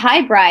 She said,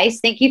 "Hi,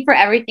 Bryce. Thank you for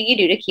everything you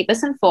do to keep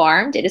us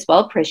informed. It is well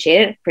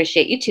appreciated.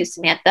 Appreciate you too,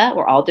 Samantha.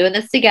 We're all doing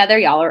this together.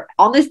 Y'all are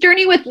on this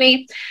journey with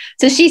me."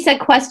 So she said,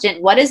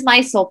 question, "What is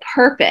my soul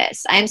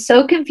purpose? I am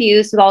so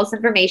confused with all this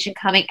information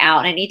coming out,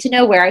 and I need to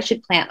know where I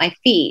should plant my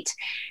feet.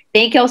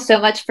 Thank y'all so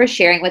much for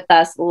sharing with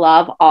us.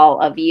 Love all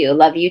of you."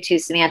 Love you too,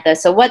 Samantha.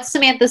 So what's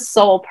Samantha's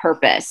soul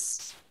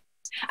purpose?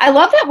 I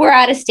love that we're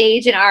at a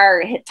stage in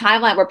our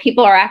timeline where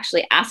people are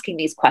actually asking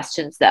these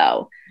questions,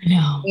 though.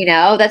 You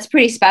know, that's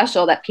pretty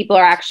special that people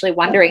are actually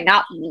wondering,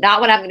 not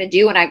what I'm going to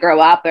do when I grow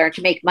up or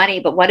to make money,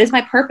 but what is my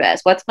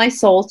purpose? What's my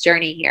soul's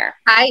journey here?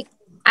 I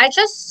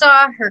just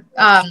saw her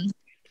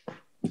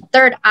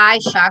third eye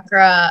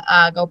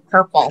chakra go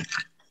purple.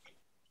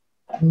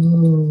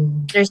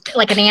 Ooh. There's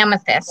like an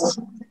amethyst.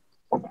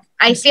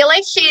 I feel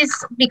like she's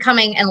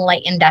becoming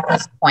enlightened at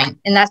this point,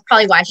 and that's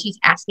probably why she's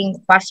asking the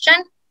question.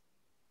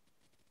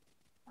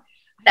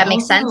 That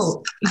makes sense.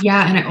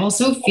 Yeah. And I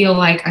also feel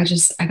like I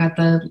got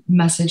the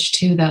message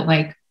too that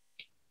like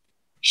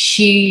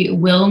she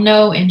will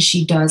know and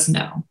she does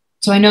know.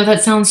 So I know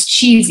that sounds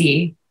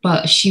cheesy,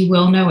 but she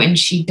will know and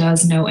she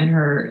does know in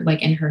her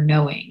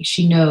knowing.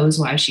 She knows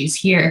why she's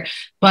here,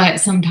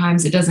 but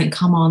sometimes it doesn't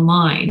come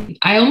online.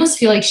 I almost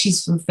feel like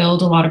she's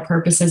fulfilled a lot of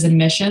purposes and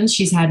missions.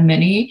 She's had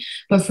many,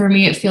 but for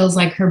me, it feels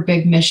like her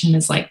big mission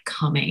is like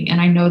coming. And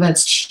I know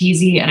that's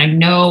cheesy and I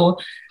know,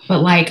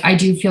 but like, I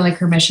do feel like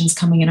her mission's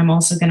coming, and I'm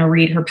also going to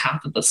read her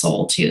path of the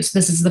soul too. So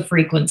this is the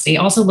frequency.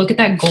 Also look at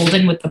that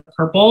golden with the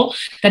purple.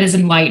 That is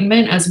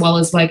enlightenment, as well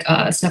as like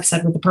Steph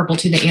said with the purple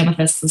too, the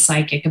amethyst, the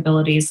psychic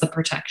abilities, the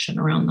protection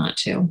around that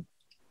too.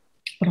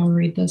 But I'll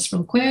read this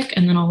real quick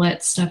and then I'll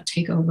let Steph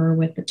take over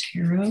with the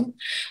tarot.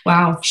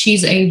 Wow.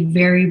 She's a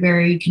very,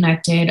 very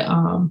connected,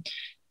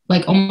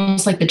 like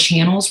almost like the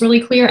channel's really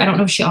clear. I don't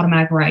know if she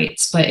automatic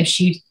writes, but if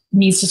she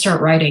needs to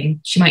start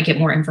writing, she might get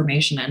more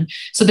information in.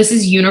 So this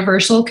is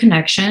universal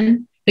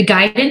connection. The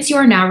guidance you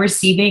are now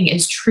receiving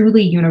is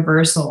truly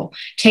universal.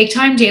 Take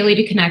time daily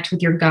to connect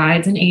with your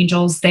guides and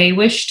angels. They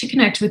wish to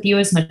connect with you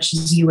as much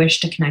as you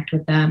wish to connect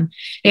with them.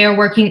 They are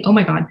working, oh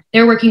my God,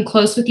 they're working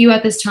close with you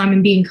at this time,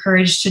 and be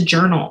encouraged to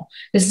journal.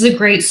 This is a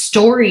great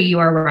story you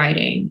are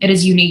writing. It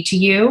is unique to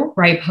you.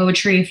 Write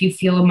poetry if you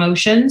feel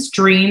emotions,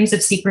 dreams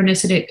if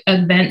synchronistic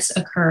events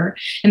occur.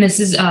 And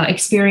this is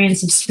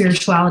experience of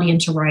spirituality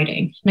into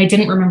writing. And I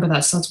didn't remember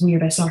that, so that's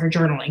weird. I saw her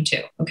journaling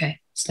too. Okay,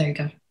 so there you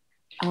go.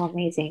 Oh,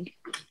 amazing.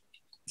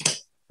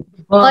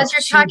 Well, as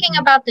you're talking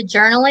about the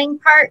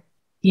journaling part,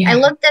 I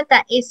looked at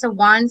that Ace of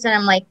Wands and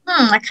I'm like,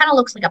 that kind of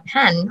looks like a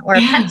pen or a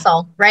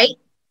pencil, right?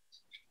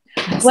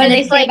 What do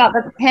they say about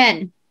the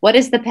pen? What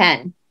is the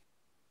pen?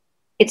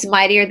 It's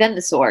mightier than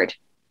the sword.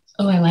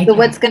 Oh, I like so that.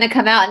 What's going to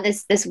come out in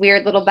this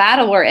weird little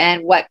battle we're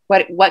in? What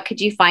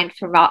could you find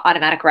from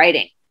automatic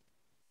writing?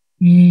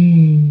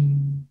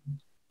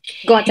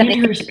 Go on,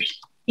 Stephanie.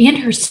 And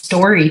her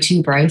story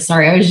too, Bryce.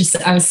 Sorry,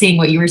 I was seeing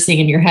what you were seeing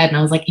in your head, and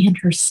I was like, and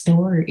her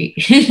story.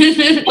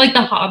 Like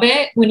the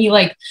Hobbit, when he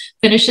like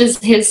finishes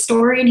his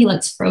story and he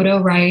lets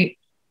Frodo write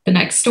the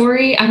next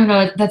story. I don't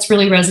know, that's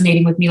really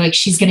resonating with me. Like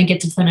she's gonna get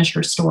to finish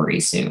her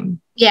story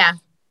soon. Yeah.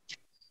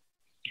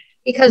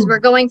 Because we're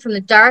going from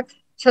the dark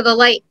to the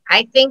light.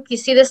 I think you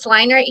see this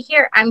line right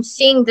here. I'm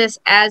seeing this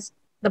as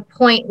the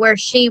point where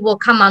she will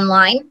come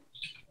online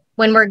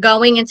when we're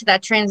going into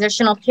that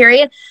transitional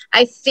period.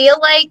 I feel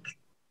like,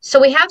 so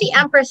we have the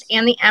Empress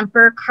and the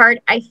Emperor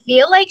card. I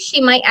feel like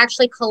she might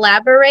actually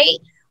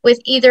collaborate with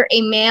either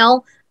a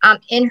male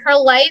in her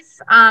life,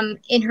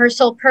 in her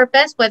soul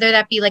purpose, whether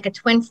that be like a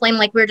twin flame,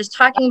 like we were just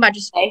talking about,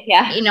 just,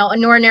 you know,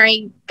 an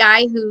ordinary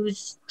guy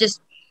who's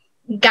just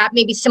got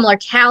maybe similar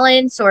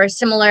talents or a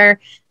similar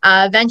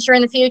venture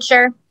in the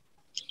future.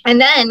 And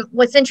then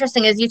what's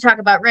interesting is you talk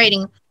about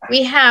writing.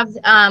 We have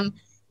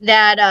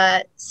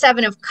that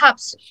Seven of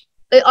Cups.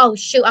 Oh,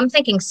 shoot. I'm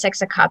thinking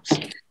Six of Cups.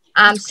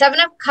 Seven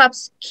of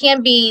Cups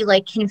can be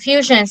like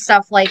confusion and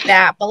stuff like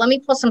that. But let me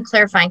pull some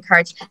clarifying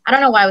cards. I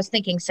don't know why I was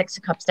thinking Six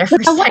of Cups there for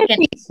a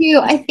second. Too.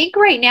 I think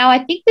right now,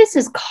 I think this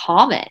is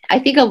common. I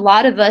think a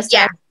lot of us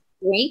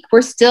drink.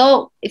 We're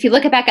still, if you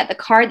look back at the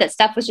card that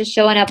Steph was just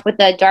showing up with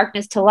the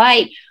darkness to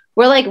light,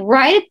 we're like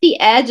right at the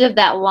edge of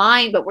that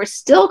line, but we're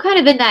still kind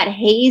of in that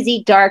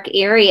hazy, dark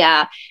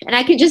area. And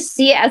I can just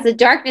see it as the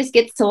darkness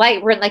gets to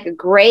light, we're in like a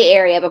gray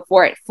area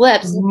before it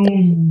flips.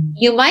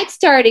 You might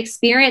start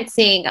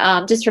experiencing,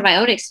 just from my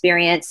own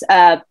experience,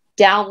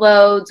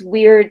 downloads,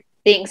 weird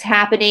things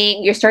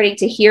happening. You're starting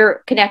to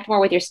connect more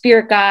with your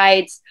spirit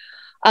guides.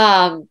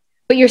 But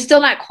you're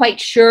still not quite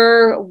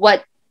sure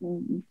what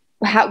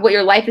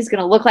your life is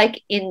going to look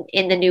like in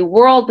the new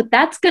world, but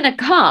that's going to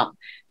come.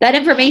 That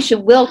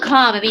information will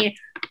come. I mean,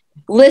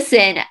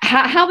 listen,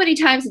 how many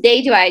times a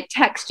day do I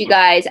text you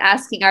guys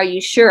asking, are you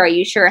sure? Are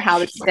you sure how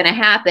this is going to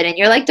happen? And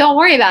you're like, don't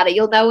worry about it.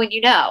 You'll know when you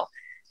know.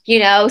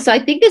 So I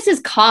think this is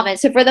common.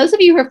 So for those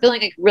of you who are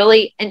feeling like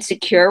really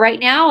insecure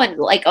right now and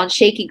like on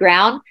shaky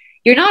ground,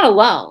 you're not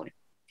alone.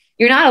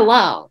 You're not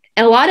alone.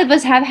 And a lot of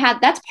us have had,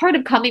 that's part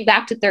of coming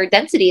back to third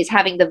density, is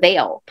having the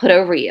veil put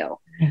over you.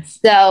 Yes.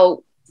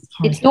 So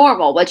it's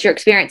normal. What you're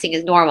experiencing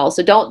is normal.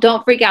 So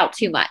don't freak out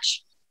too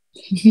much.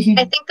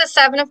 I think the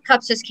Seven of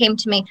Cups just came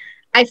to me.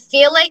 I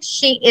feel like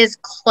she is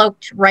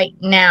cloaked right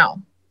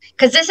now,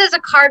 because this is a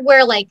card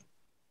where like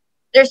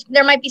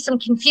there might be some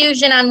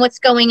confusion on what's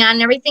going on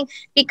and everything,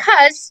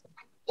 because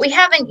we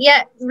haven't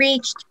yet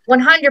reached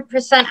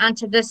 100%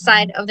 onto this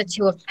side of the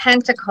Two of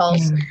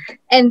Pentacles.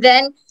 And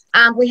then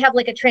we have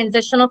like a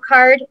transitional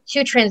card,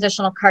 two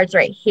transitional cards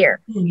right here.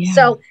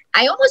 So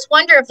I almost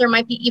wonder if there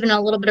might be even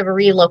a little bit of a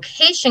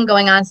relocation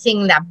going on,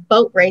 seeing that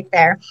boat right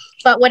there.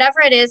 But whatever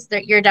it is,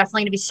 that you're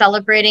definitely going to be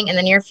celebrating in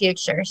the near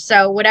future.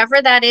 So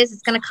whatever that is,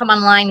 it's going to come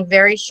online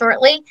very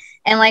shortly.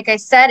 And like I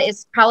said,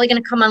 it's probably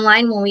going to come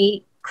online when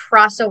we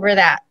cross over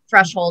that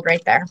threshold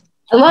right there.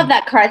 I love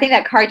that card. I think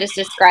that card just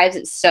describes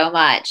it so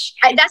much.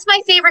 That's my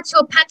favorite Two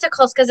of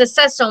Pentacles, because it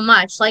says so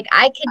much. Like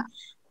I could...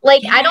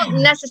 Like, I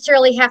don't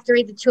necessarily have to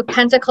read the Two of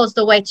Pentacles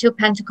the way Two of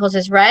Pentacles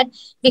is read,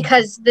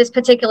 because this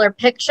particular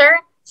picture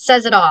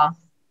says it all.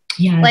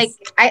 Yes. Like,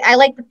 I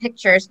like the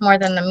pictures more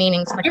than the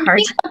meanings of the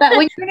cards. But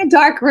when you're in a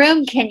dark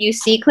room, can you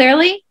see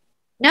clearly?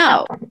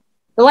 No.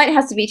 The light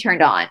has to be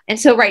turned on. And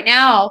so right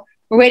now,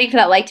 we're waiting for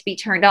that light to be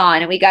turned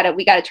on, and we got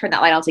to turn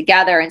that light on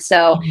together. And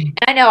so, and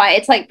I know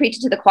it's like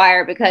preaching to the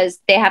choir, because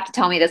they have to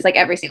tell me this like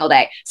every single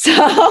day. So,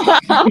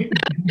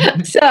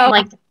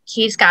 like,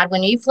 geez, God,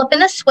 when you flip in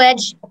the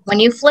switch,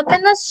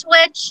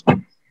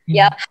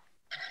 Yep.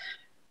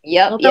 A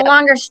little bit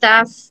longer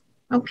stuff.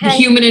 Okay. The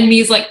human in me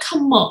is like,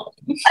 come on.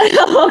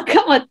 Oh,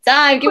 come on,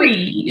 time.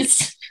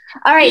 Please.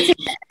 All right. So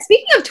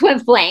speaking of twin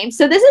flames,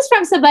 so this is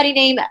from somebody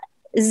named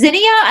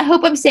Zinnia. I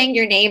hope I'm saying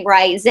your name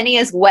right.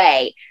 Zinnia's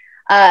Way.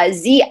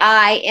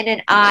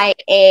 ZINNIA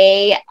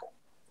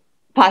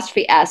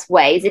apostrophe S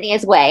Way.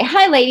 Zinnia's Way.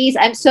 Hi, ladies.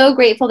 I'm so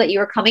grateful that you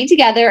are coming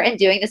together and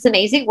doing this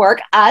amazing work.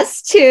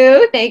 Us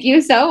too. Thank you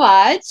so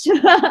much.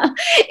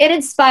 It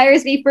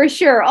inspires me for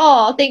sure.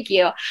 Oh, thank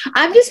you.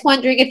 I'm just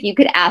wondering if you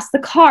could ask the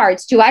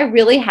cards, do I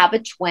really have a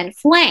twin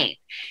flame?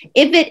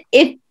 Is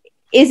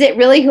it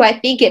really who I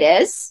think it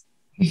is?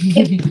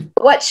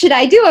 What should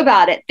I do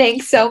about it?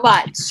 Thanks so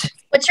much.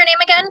 What's your name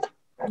again?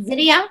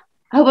 Zinnia.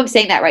 I hope I'm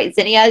saying that right.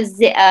 Zinnia,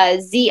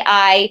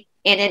 ZINNIA.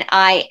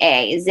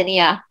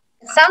 Zinnia.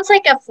 It sounds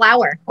like a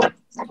flower.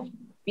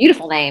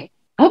 Beautiful name.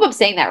 I hope I'm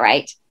saying that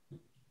right.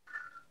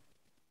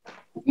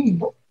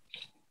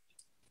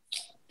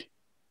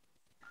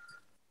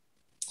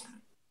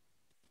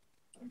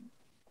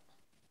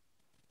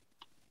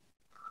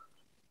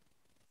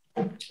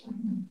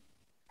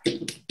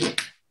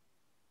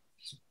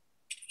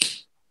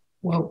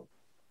 Whoa.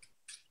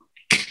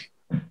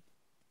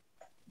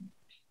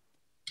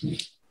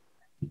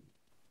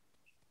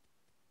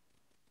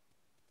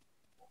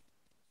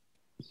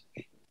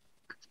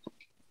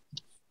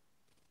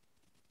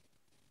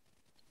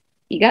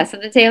 You got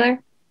something,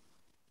 Taylor?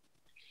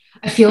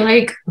 I feel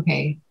like,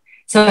 okay.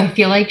 So I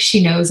feel like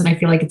she knows, and I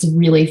feel like it's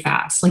really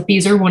fast. Like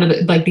these are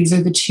these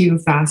are the two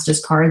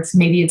fastest cards.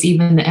 Maybe it's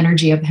even the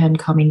energy of him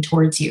coming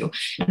towards you.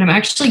 And I'm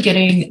actually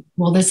getting,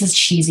 well, this is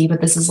cheesy,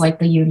 but this is like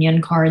the union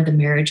card, the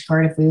marriage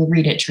card, if we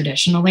read it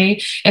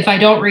traditionally. If I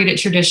don't read it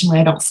traditionally,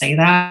 I don't say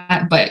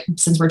that. But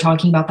since we're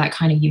talking about that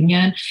kind of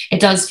union, it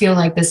does feel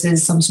like this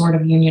is some sort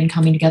of union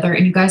coming together,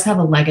 and you guys have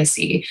a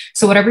legacy.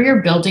 So whatever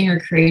you're building or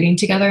creating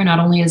together, not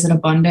only is it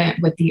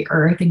abundant with the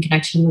earth and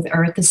connection with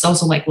earth, this is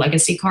also like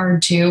legacy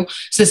card too.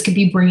 So this could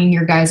be bringing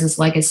your guys'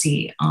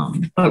 legacy.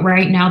 But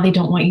right now they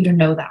don't want you to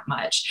know that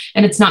much.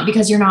 And it's not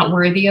because you're not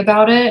worthy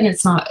about it. And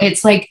it's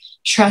like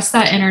trust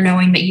that inner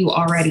knowing that you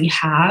already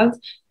have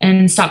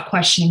and stop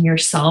questioning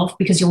yourself,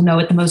 because you'll know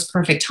at the most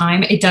perfect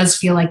time. It does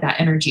feel like that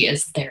energy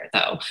is there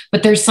though,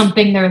 but there's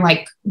something they're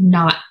like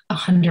not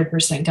 100%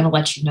 going to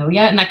let you know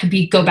yet. And that could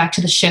be, go back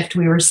to the shift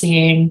we were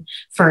seeing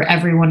for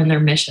everyone in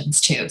their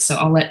missions too. So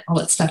I'll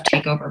let Steph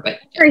take over, but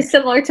very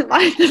similar to my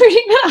reading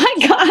that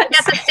I got.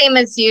 That's the same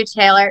as you,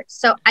 Taylor.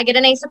 So I get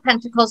an Ace of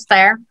Pentacles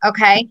there.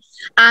 Okay.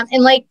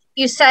 And like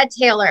you said,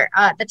 Taylor,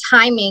 the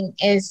timing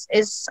is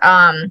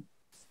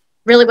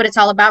really what it's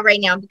all about right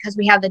now, because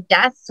we have the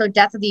death. So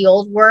death of the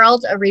old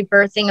world, a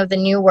rebirthing of the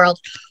new world,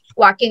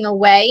 walking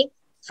away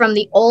from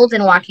the old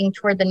and walking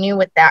toward the new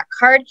with that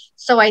card.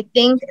 So I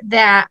think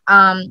that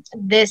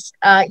this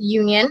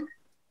union,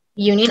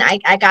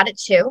 I got it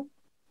too.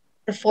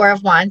 The Four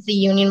of Wands, the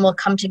union will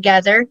come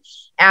together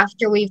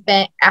after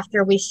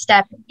we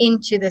step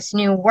into this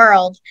new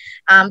world.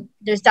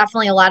 There's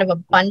definitely a lot of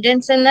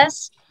abundance in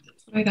this.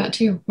 I got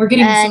too. We're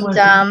getting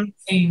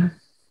same.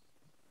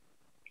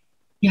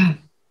 Yeah.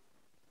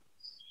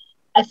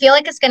 I feel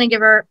like it's going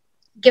to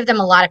give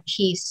them a lot of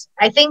peace.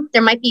 I think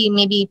there might be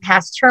maybe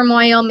past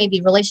turmoil,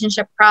 maybe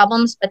relationship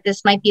problems, but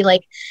this might be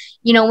like,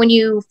 you know, when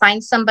you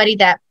find somebody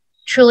that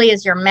truly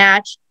is your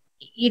match,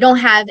 you don't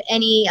have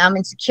any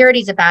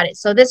insecurities about it.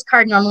 So this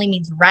card normally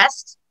means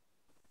rest.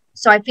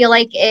 So I feel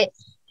like it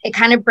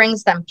kind of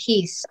brings them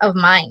peace of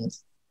mind.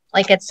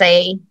 Like it's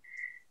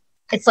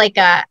like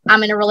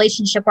I'm in a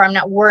relationship where I'm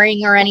not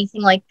worrying or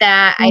anything like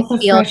that. I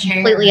feel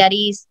completely at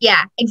ease.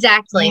 Yeah,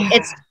 exactly. Yeah.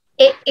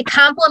 It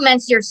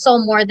complements your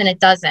soul more than it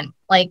doesn't.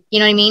 Like, you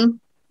know what I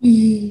mean?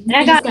 And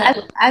I got,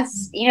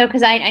 as you know,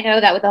 because I know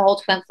that with the whole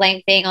twin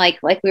flame thing, like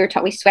we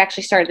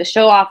actually started the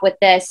show off with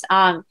this.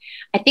 I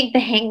think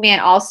the Hangman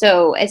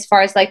also, as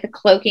far as like the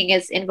cloaking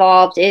is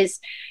involved, is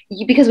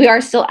because we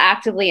are still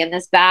actively in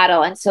this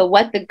battle. And so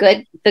what the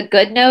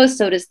good knows,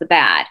 so does the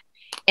bad.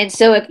 And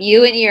so if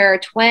you and your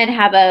twin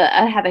have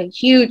a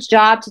huge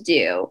job to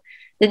do,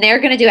 then they're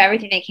going to do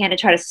everything they can to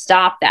try to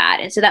stop that.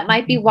 And so that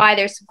might be why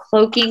there's some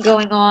cloaking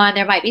going on.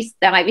 That might be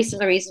some of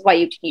the reasons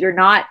why you're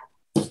not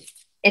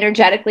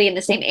energetically in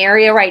the same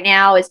area right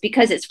now, is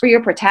because it's for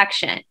your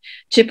protection,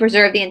 to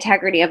preserve the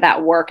integrity of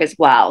that work as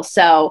well.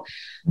 So,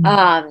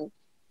 but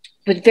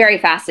very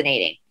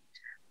fascinating.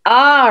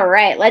 All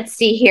right, let's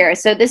see here.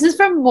 So this is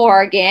from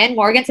Morgan.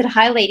 Morgan said,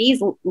 "Hi, ladies.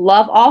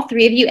 Love all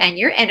three of you and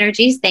your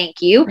energies.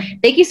 Thank you.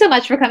 Thank you so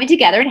much for coming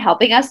together and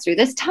helping us through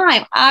this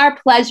time. Our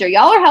pleasure.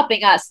 Y'all are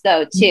helping us,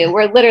 though, too.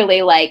 We're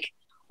literally like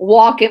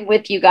walking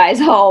with you guys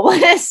home.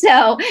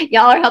 So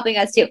y'all are helping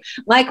us, too.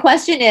 My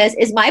question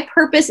is my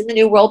purpose in the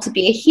new world to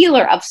be a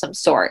healer of some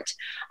sort?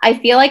 I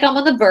feel like I'm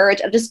on the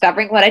verge of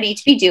discovering what I need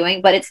to be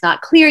doing, but it's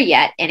not clear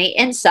yet. Any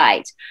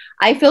insight?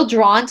 I feel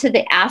drawn to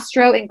the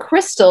astro and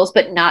crystals,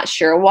 but not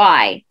sure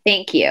why.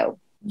 Thank you."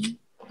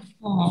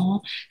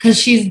 Oh, because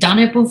she's done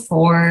it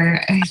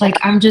before. Like,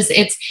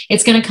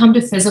 it's going to come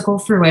to physical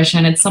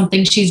fruition. It's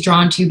something she's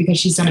drawn to because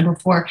she's done it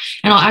before.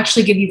 And I'll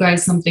actually give you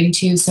guys something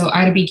too. So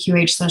I had a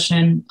BQH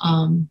session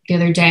the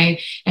other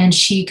day, and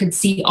she could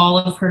see all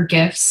of her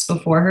gifts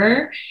before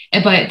her,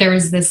 but there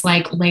was this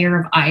like layer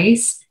of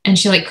ice, and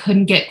she like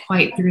couldn't get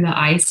quite through the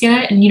ice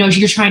yet. And, you know,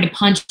 you're trying to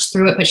punch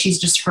through it, but she's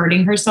just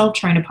hurting herself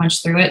trying to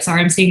punch through it. Sorry,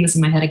 I'm seeing this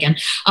in my head again.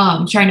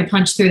 Trying to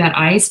punch through that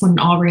ice, when in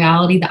all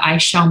reality, the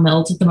ice shall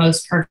melt at the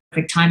most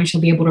perfect time, and she'll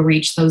be able to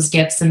reach those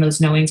gifts and those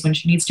knowings when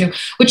she needs to,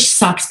 which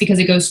sucks because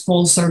it goes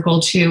full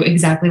circle to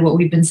exactly what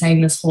we've been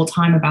saying this whole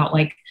time about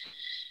like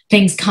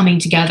things coming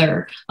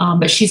together.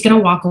 But she's going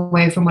to walk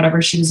away from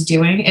whatever she was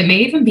doing. It may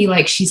even be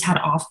like she's had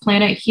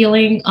off-planet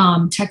healing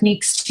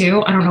techniques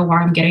too. I don't know why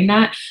I'm getting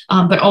that.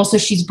 But also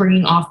she's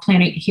bringing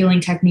off-planet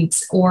healing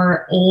techniques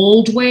or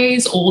old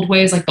ways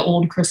like the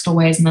old crystal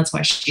ways. And that's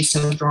why she's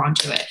so drawn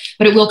to it.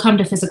 But it will come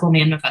to physical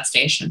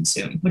manifestation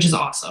soon, which is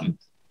awesome.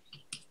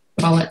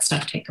 But I'll let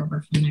Steph take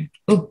over from there.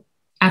 Oh,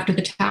 after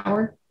the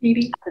tower,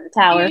 maybe? After the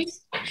tower.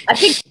 I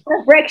think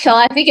Rickshaw,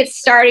 I think it's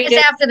starting.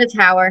 It's after the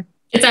tower.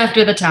 It's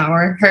after the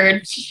tower.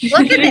 Heard.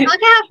 Look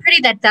how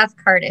pretty that death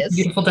card is.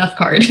 Beautiful death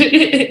card.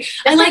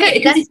 I like it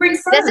because it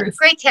brings that's a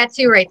great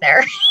tattoo right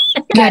there.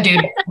 Yeah,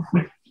 dude.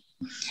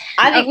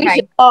 I think we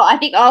should. Oh, I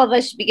think all of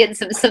us should be getting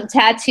some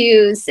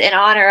tattoos in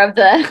honor of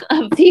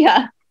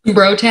the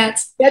bro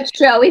tats. That's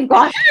true. We've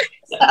gone.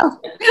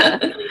 So,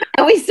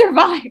 and we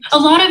survived. A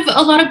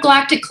lot of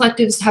galactic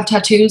collectives have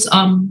tattoos.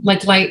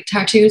 Like light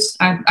tattoos.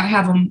 I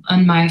have them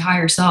on my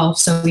higher self.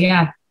 So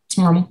yeah, it's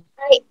normal.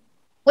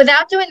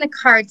 Without doing the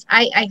cards,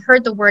 I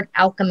heard the word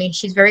alchemy.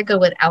 She's very good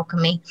with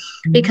alchemy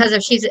because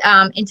if she's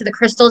into the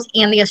crystals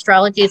and the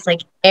astrology, it's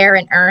like air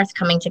and earth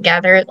coming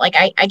together. Like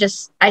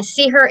I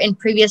see her in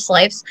previous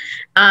lives.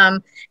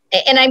 And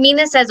I mean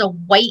this as a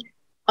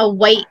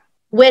white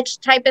witch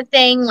type of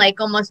thing,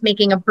 like almost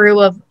making a brew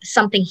of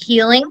something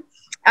healing.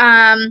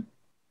 Yeah,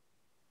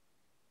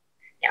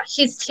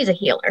 she's a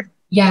healer.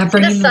 Yeah,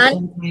 bringing the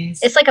sun.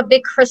 It's like a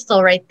big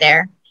crystal right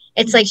there.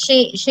 It's like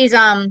she's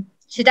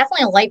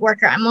definitely a light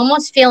worker. I'm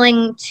almost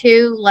feeling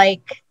too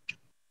like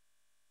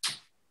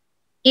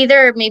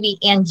either maybe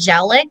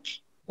angelic,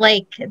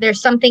 like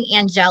there's something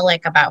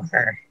angelic about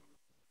her.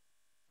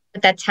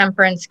 with that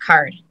Temperance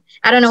card.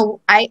 I don't know.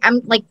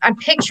 I'm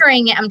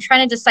picturing it. I'm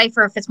trying to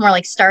decipher if it's more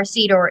like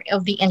starseed or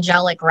of the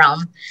angelic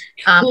realm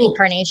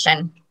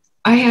incarnation.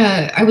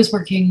 I was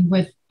working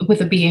with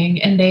a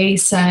being, and they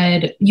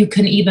said you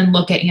can even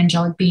look at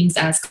angelic beings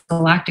as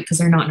galactic because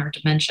they're not in our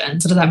dimension.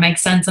 So does that make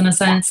sense in a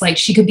sense? Like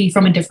she could be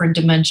from a different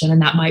dimension,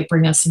 and that might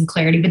bring us some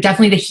clarity. But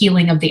definitely the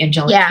healing of the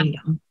angelic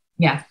kingdom.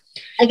 Yeah.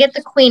 I get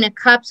the Queen of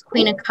Cups.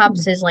 Queen of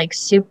Cups is like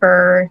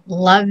super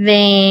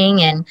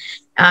loving and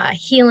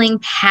healing,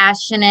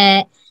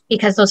 passionate,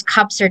 because those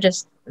cups are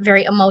just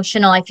very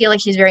emotional. I feel like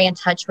she's very in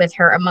touch with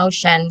her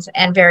emotions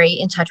and very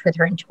in touch with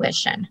her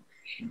intuition.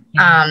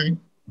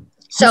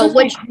 So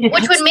which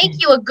would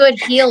make you a good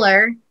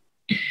healer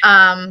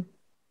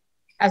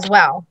as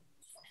well.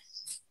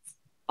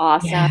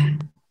 Awesome. Yeah.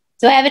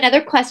 So I have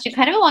another question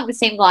kind of along the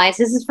same lines.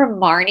 This is from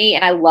Marnie,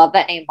 and I love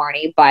that name,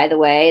 Marnie, by the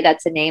way.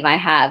 That's a name I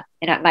have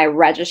in my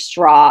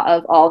registrar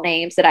of all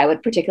names that I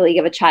would particularly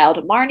give a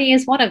child. Marnie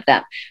is one of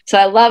them. So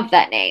I love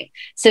that name.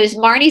 So as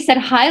Marnie said,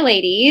 hi,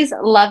 ladies.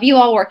 Love you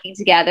all working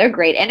together.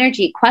 Great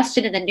energy.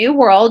 Question: in the new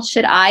world,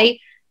 should I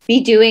be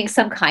doing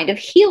some kind of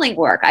healing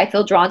work? I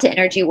feel drawn to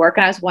energy work,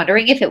 and I was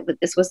wondering if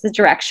this was the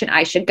direction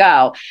I should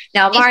go.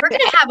 Now, Marnie, we're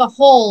going to have a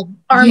whole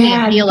army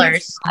of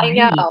healers.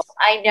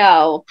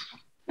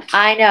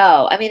 I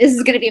know. I mean, this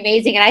is going to be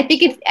amazing. And I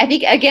think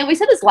again, we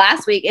said this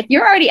last week, if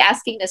you're already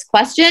asking this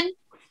question,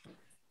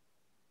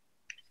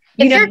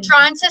 if you're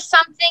drawn to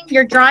something,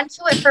 you're drawn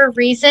to it for a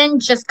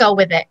reason, just go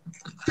with it.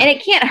 And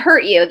it can't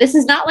hurt you. This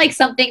is not like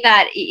something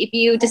that if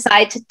you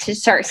decide to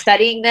start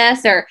studying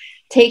this or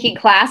taking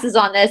classes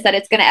on this, that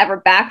it's going to ever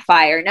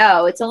backfire.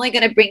 No, it's only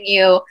going to bring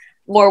you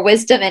more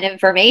wisdom and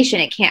information.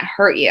 It can't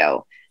hurt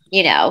you,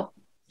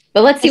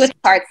 but let's see what the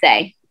cards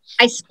say.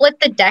 I split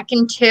the deck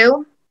in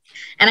two.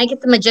 And I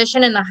get the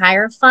Magician and the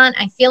Hierophant.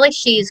 I feel like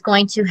she's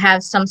going to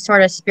have some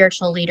sort of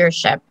spiritual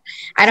leadership.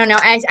 I don't know.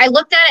 I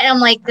looked at it and I'm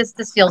like, this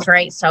feels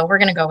right. So we're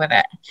going to go with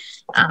it.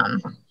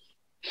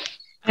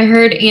 I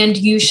heard, and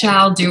you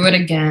shall do it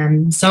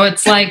again. So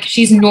it's like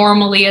she's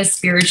normally a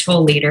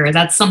spiritual leader.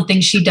 That's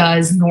something she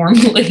does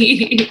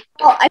normally.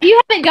 Well, if you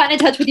haven't gotten in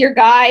touch with your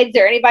guides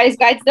or anybody's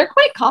guides, they're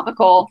quite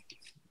comical.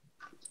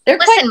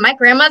 My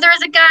grandmother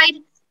is a guide.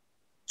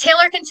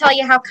 Taylor can tell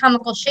you how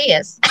comical she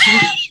is.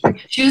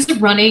 She was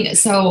running.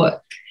 So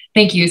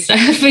thank you,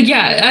 Steph.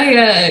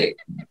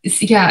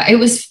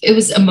 It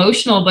was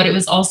emotional, but it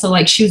was also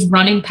like she was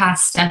running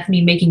past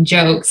Stephanie making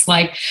jokes.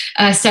 Like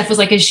Steph was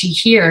like, is she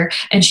here?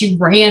 And she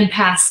ran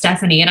past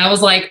Stephanie. And I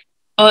was like,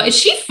 is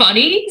she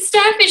funny,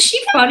 Steph? Is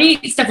she funny?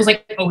 Steph was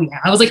like, oh yeah.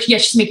 I was like, yeah,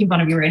 she's making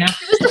fun of you right now.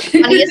 She was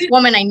the funniest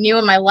woman I knew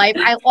in my life.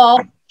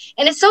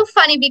 And it's so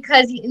funny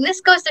because, and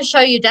this goes to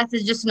show you death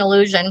is just an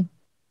illusion.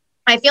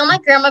 I feel my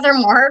grandmother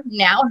more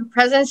now, her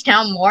presence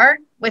now more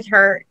with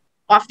her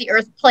off the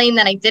earth plane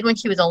than I did when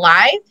she was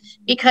alive,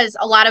 because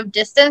a lot of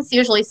distance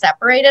usually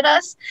separated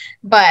us.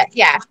 But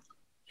yeah,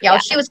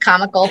 she was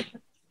comical.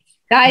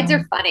 Guides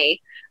are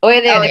funny.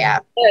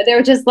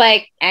 They're just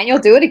like, and you'll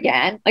do it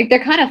again. Like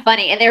they're kind of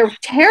funny, and they're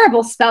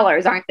terrible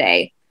spellers, aren't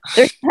they?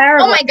 They're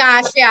terrible. Oh my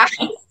gosh, yeah.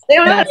 They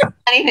don't know how to do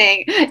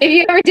anything. If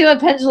you ever do a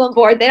pendulum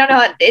board, they don't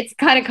know. It's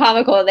kind of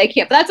comical and they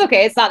can't, but that's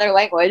okay. It's not their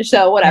language,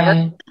 so whatever.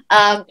 Yeah.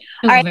 All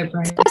right,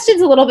 this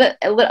question's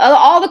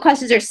all the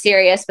questions are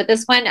serious, but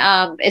this one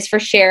is for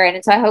Sharon,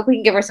 and so I hope we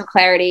can give her some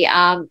clarity.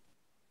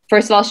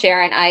 First of all,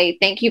 Sharon, I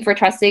thank you for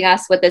trusting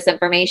us with this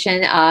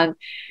information.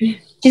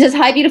 She says,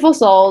 hi, beautiful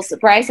souls.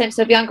 Bryce, I'm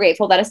so beyond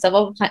grateful that I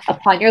stumbled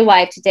upon your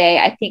life today.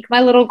 I think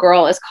my little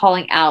girl is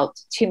calling out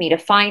to me to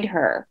find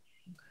her.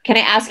 Can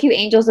I ask you,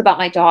 angels, about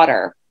my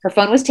daughter? Her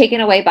phone was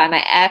taken away by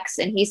my ex,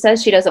 and he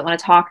says she doesn't want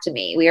to talk to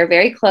me. We are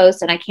very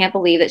close, and I can't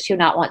believe that she would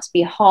not want to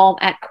be home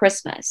at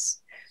Christmas.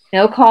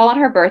 No call on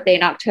her birthday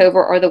in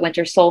October or the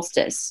winter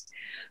solstice.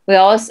 We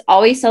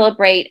always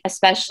celebrate,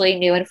 especially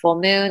new and full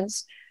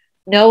moons.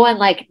 No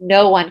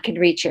one can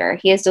reach her.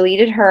 He has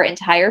deleted her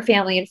entire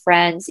family and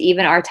friends,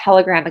 even our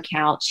Telegram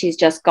account. She's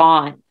just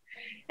gone.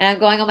 And I'm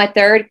going on my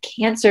third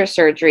cancer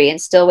surgery and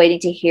still waiting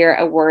to hear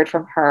a word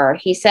from her.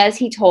 He says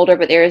he told her,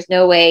 but there is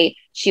no way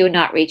she would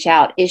not reach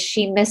out. Is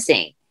she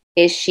missing?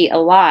 Is she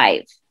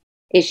alive?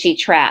 Is she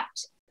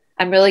trapped?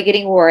 I'm really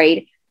getting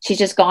worried. She's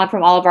just gone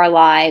from all of our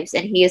lives,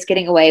 and he is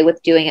getting away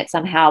with doing it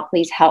somehow.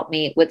 Please help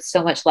me with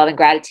so much love and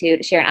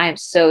gratitude. Sharon, I am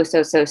so,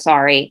 so, so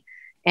sorry.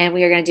 And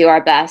we are going to do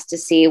our best to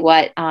see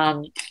what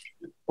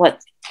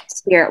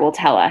spirit will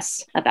tell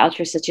us about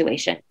your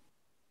situation.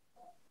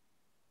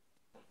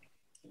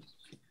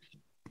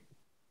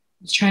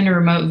 I was trying to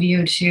remote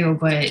view too,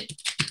 but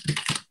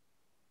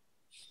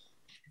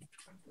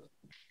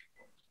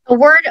a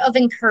word of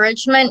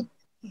encouragement: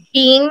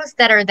 beings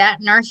that are that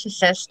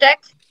narcissistic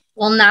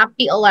will not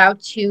be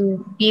allowed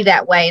to be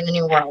that way in the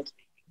new world.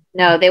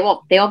 No, they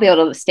won't be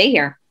able to stay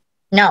here.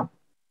 No.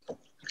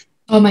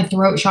 Oh, my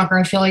throat chakra.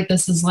 I feel like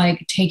this is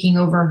like taking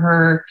over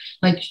her,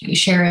 like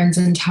Sharon's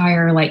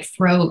entire like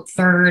throat,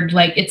 third,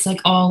 like it's like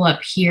all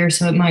up here.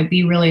 So it might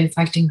be really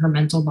affecting her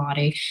mental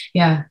body.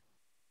 Yeah.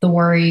 the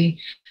worry.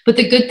 But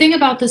the good thing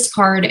about this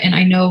card, and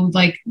I know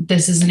like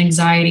this is an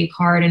anxiety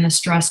card and a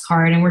stress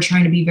card, and we're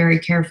trying to be very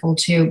careful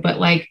too, but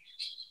like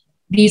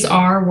these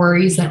are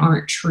worries that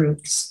aren't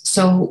truths.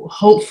 So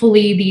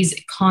hopefully these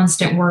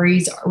constant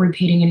worries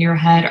repeating in your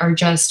head are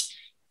just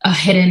the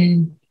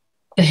hidden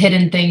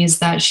thing is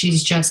that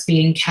she's just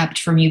being kept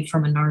from you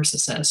from a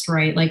narcissist,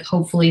 right? Like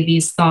hopefully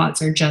these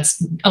thoughts are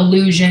just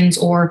illusions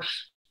or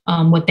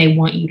what they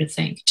want you to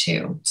think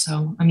too.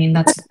 So, I mean,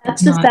 that's the not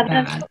Seven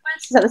of bad.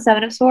 Swords. Is that the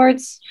Seven of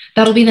Swords?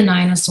 That'll be the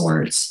Nine of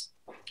Swords.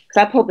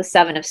 So I pulled the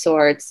Seven of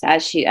Swords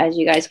as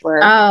you guys were.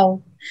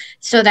 Oh,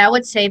 so that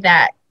would say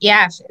that,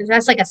 yeah,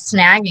 that's like a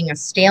snagging, a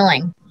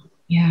stealing.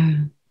 Yeah.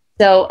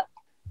 So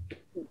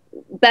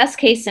best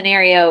case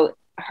scenario,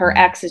 her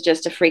ex is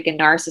just a freaking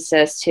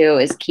narcissist who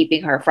is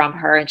keeping her from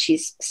her, and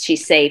she's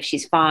safe.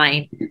 She's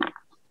fine.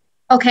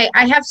 Okay.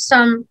 I have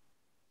some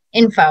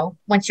info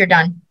once you're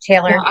done,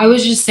 Taylor. Yeah, I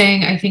was just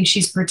saying, I think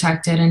she's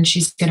protected and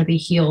she's going to be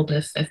healed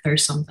if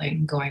there's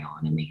something going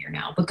on in the here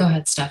now. But go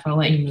ahead, Steph. I'll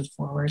let you move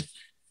forward.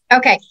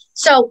 Okay.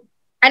 So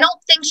I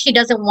don't think she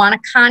doesn't want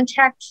to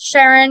contact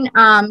Sharon.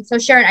 So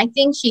Sharon, I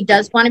think she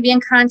does want to be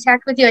in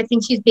contact with you. I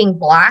think she's being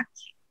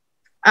blocked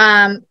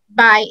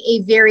by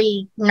a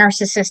very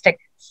narcissistic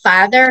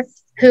father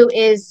who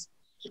is,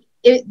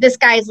 this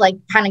guy's like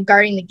kind of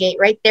guarding the gate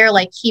right there.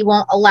 Like he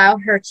won't allow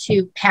her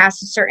to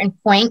pass a certain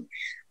point.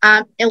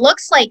 It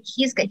looks like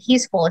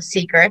he's full of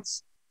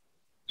secrets.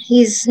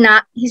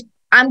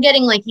 I'm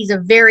getting like he's a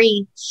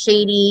very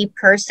shady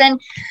person.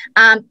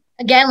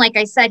 Again, like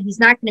I said, he's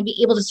not going to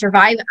be able to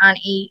survive on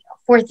a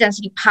fourth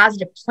density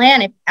positive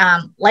planet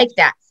like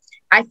that.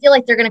 I feel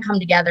like they're going to come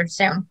together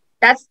soon.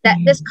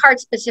 This card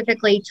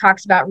specifically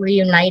talks about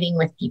reuniting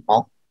with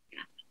people.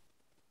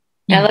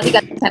 Yeah, I love you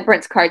got the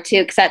Temperance card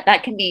too, because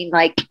that can mean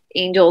like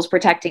angels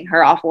protecting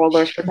her,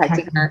 off-worlders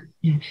protecting her.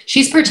 Yeah.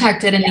 She's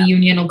protected, and the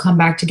union will come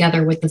back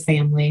together with the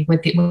family,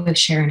 with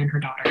Sharon and her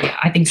daughter. Yeah,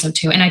 I think so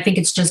too. And I think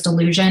it's just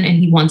illusion, and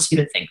he wants you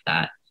to think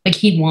that. Like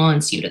he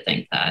wants you to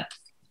think that.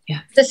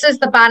 Yeah. This is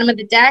the bottom of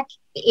the deck,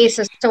 the Ace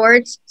of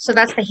Swords. So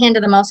that's the hand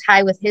of the Most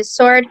High with his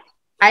sword.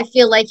 I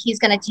feel like he's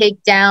going to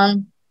take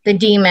down the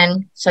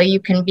demon so you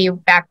can be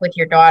back with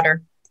your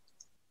daughter.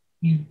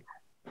 Yeah.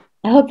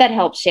 I hope that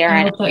helps, Sharon.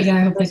 I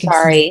hope that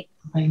sorry.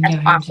 That's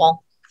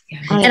awful. Yeah.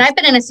 And I've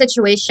been in a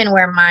situation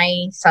where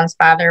my son's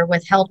father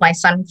withheld my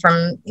son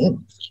from,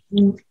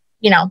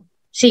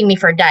 seeing me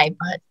for a day.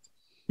 But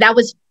that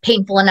was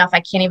painful enough.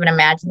 I can't even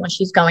imagine what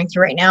she's going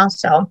through right now.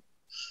 So.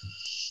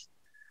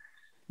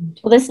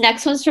 Well, this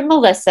next one's from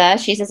Melissa.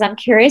 She says, I'm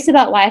curious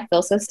about why I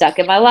feel so stuck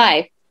in my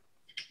life.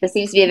 This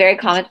seems to be a very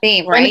common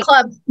theme, right? In the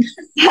club.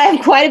 I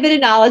have quite a bit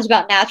of knowledge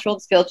about natural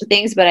and spiritual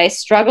things, but I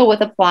struggle with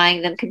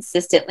applying them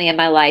consistently in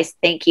my life.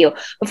 Thank you.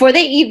 Before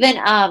they even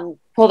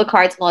pull the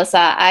cards, Melissa,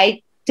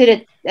 I did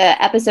an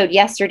episode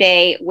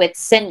yesterday with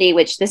Cindy,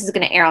 which this is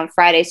going to air on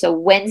Friday. So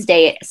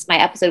Wednesday, my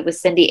episode with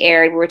Cindy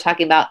aired. We were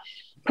talking about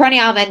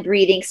pranayama and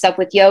breathing stuff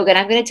with yoga. And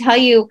I'm going to tell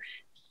you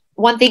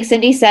one thing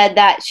Cindy said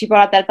that she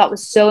brought up that I thought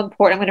was so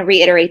important. I'm going to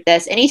reiterate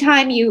this.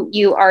 Anytime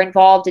you are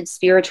involved in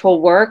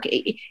spiritual work,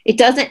 it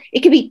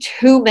could be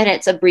 2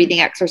 minutes of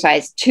breathing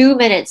exercise, 2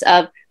 minutes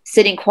of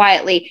sitting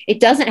quietly. It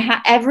doesn't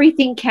have,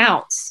 everything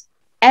counts.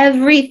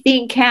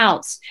 Everything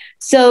counts.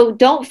 So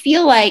don't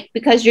feel like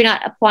because you're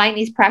not applying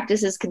these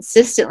practices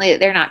consistently that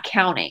they're not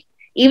counting.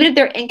 Even if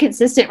they're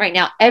inconsistent right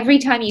now, every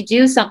time you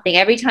do something,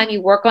 every time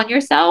you work on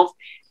yourself,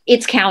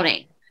 it's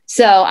counting.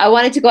 So I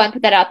wanted to go ahead and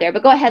put that out there,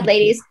 but go ahead,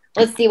 ladies.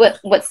 Let's see what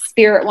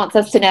Spirit wants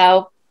us to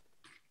know.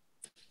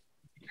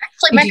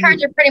 Actually, my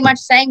cards are pretty much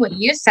saying what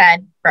you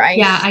said, Bryce.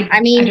 Yeah,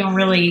 I mean, I don't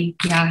really,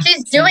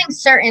 she's doing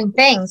certain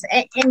things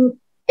and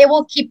it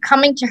will keep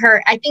coming to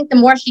her. I think the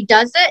more she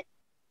does it,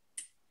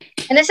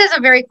 and this is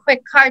a very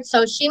quick card,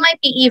 so she might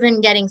be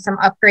even getting some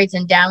upgrades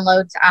and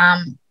downloads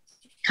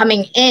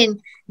coming in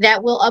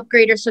that will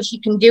upgrade her so she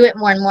can do it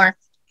more and more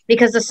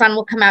because the sun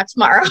will come out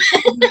tomorrow.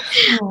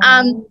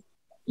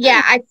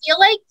 Yeah, I feel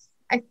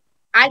like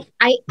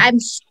I'm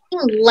seeing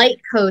light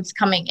codes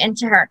coming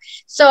into her.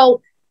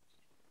 So,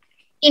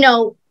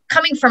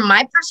 coming from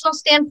my personal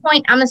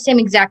standpoint, I'm the same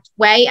exact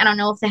way. I don't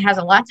know if it has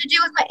a lot to do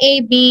with my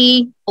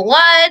AB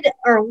blood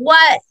or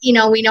what, we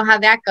know how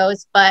that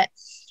goes, but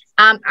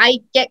I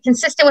get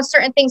consistent with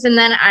certain things and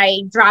then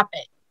I drop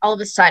it all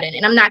of a sudden.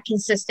 And I'm not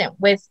consistent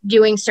with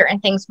doing certain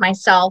things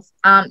myself.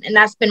 And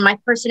that's been my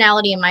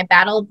personality and my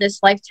battle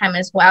this lifetime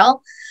as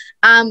well.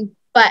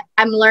 But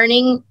I'm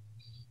learning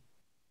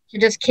to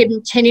just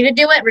continue to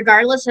do it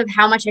regardless of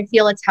how much I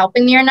feel it's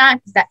helping me or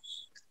not,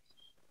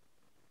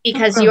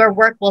 because your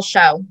work will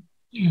show.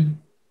 Yeah,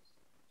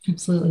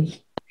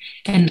 absolutely.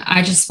 And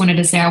I just wanted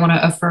to say, I want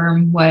to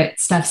affirm what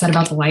Steph said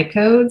about the light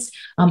codes.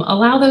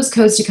 Allow those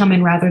codes to come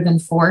in rather than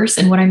force.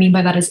 And what I mean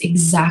by that is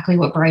exactly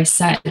what Bryce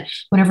said.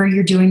 Whenever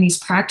you're doing these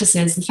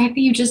practices, the fact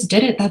that you just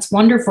did it, that's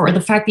wonderful. Or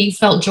the fact that you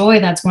felt joy,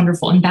 that's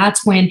wonderful. And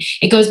that's when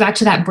it goes back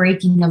to that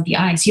breaking of the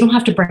ice. You don't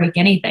have to break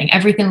anything.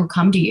 Everything will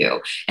come to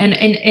you and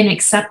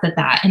accept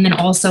that. And then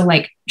also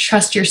like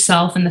trust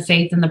yourself and the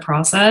faith in the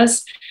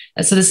process.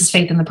 So this is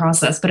faith in the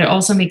process, but it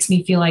also makes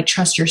me feel like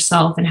trust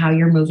yourself and how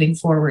you're moving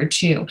forward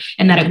too,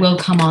 and that it will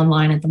come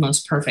online at the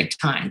most perfect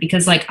time.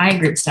 Because like I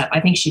agree with Steph, I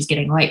think she's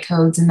getting light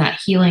codes, and that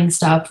healing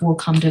stuff will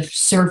come to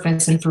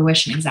surface and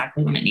fruition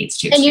exactly when it needs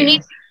to. And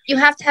you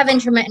have to have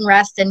intermittent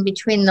rest in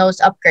between those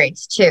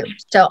upgrades too.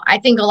 So I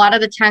think a lot of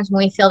the times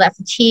when we feel that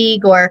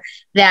fatigue or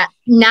that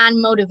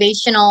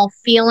non-motivational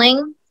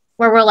feeling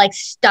where we're like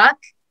stuck,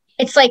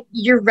 it's like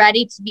you're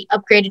ready to be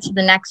upgraded to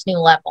the next new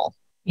level.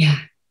 Yeah.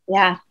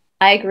 Yeah,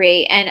 I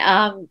agree. And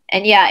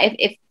yeah,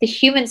 if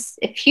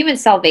human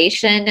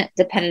salvation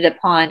depended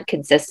upon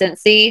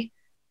consistency,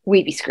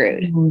 we'd be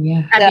screwed. Ooh,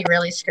 yeah. I'd be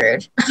really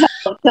screwed.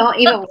 Don't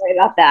even worry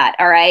about that.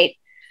 All right.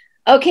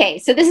 Okay,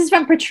 so this is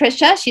from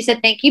Patricia. She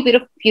said, thank you,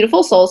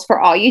 beautiful souls,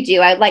 for all you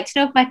do. I'd like to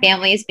know if my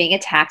family is being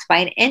attacked by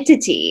an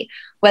entity,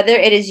 whether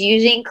it is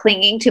using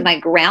clinging to my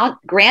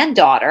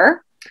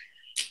granddaughter,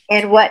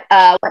 and what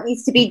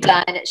needs to be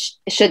done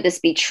should this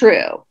be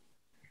true.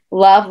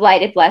 Love,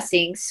 light, and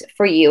blessings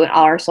for you and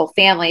all our soul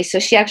family. So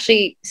she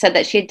actually said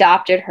that she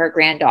adopted her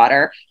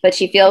granddaughter, but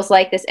she feels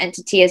like this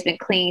entity has been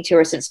clinging to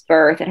her since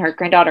birth, and her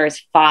granddaughter is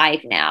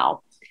 5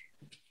 now.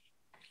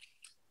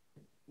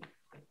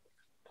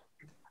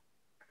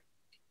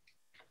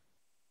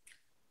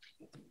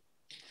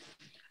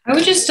 I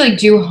would just like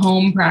do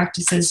home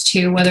practices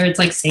too, whether it's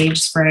like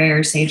sage spray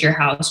or sage your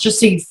house, just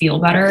so you feel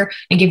better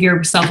and give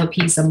yourself a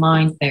peace of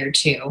mind there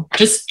too.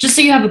 Just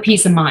so you have a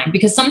peace of mind,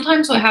 because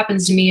sometimes what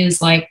happens to me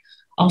is like,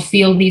 I'll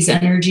feel these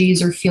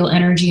energies or feel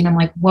energy and I'm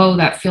like, whoa,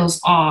 that feels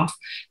off.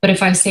 But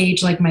if I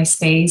sage like my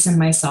space and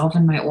myself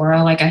and my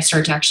aura, like I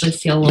start to actually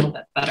feel a little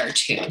bit better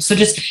too. So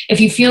just, if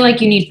you feel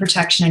like you need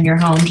protection in your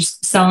home,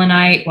 just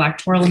selenite, black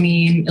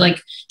tourmaline,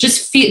 like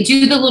just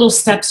do the little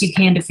steps you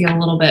can to feel a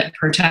little bit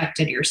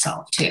protected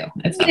yourself too.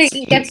 If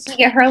You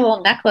get her a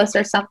little necklace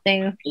or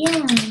something.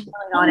 Yeah,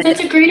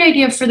 that's a great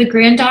idea for the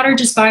granddaughter.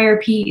 Just buy her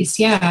piece.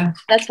 Yeah,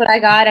 that's what I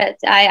got.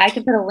 I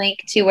can put a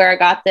link to where I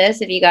got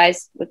this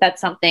if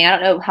that's something. I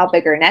don't know how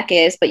big her neck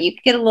is, but you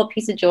could get a little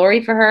piece of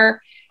jewelry for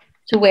her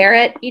to wear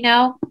it, if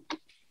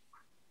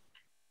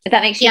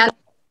that makes you feel.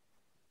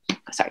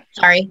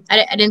 Sorry.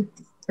 I didn't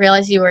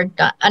realize you were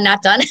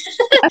not done.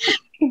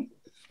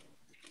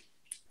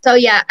 So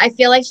yeah, I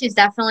feel like she's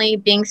definitely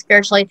being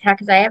spiritually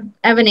attacked, because I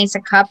have an Ace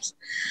of Cups.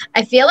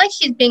 I feel like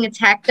she's being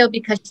attacked though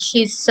because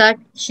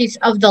she's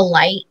of the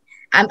light.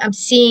 I'm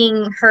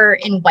seeing her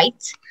in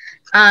white,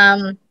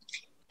 and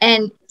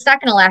it's not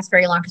going to last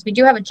very long because we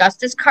do have a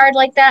Justice card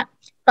like that.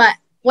 But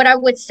what I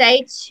would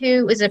say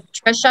too is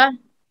Patricia.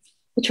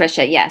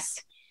 Patricia,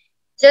 yes.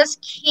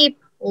 Just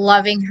keep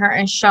loving her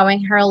and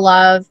showing her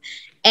love.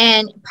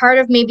 And part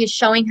of maybe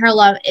showing her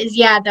love is,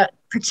 the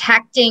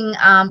protecting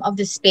of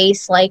the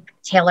space, like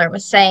Taylor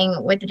was saying,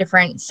 with the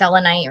different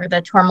selenite or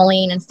the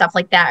tourmaline and stuff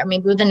like that, or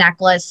maybe with the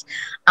necklace,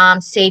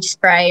 sage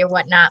spray or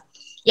whatnot.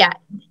 Yeah,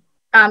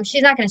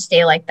 she's not going to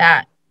stay like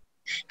that.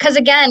 Because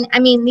again, I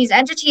mean, these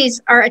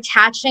entities are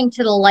attaching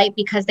to the light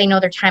because they know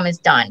their time is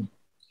done.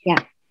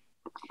 Yeah.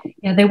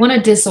 Yeah, they want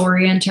to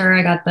disorient her.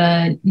 I got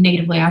the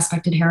natively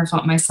aspected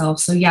Hierophant myself.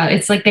 So yeah,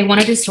 it's like they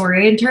want to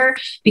disorient her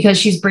because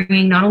she's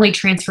bringing not only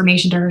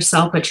transformation to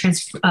herself, but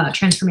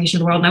transformation to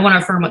the world. And I want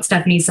to affirm what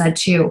Stephanie said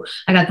too.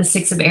 I got the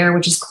 6 of air,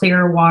 which is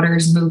clear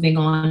waters moving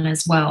on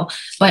as well.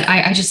 But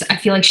I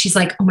feel like she's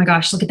like, oh my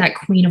gosh, look at that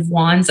Queen of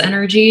Wands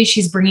energy.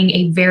 She's bringing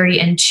a very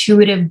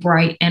intuitive,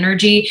 bright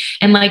energy.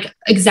 And like,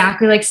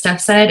 exactly like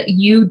Steph said,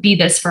 you be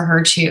this for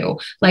her too.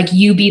 Like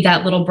you be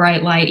that little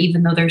bright light,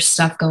 even though there's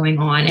stuff going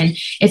on. And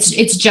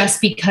it's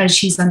just because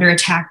she's under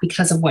attack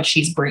because of what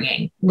she's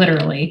bringing,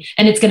 literally.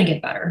 And it's going to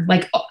get better.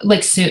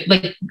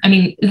 I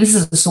mean, this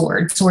is a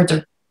sword. Swords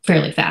are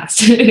fairly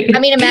fast. I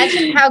mean,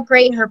 imagine how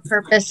great her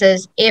purpose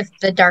is if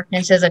the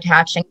darkness is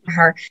attaching to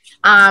her.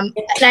 And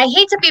I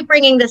hate to be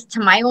bringing this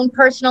to my own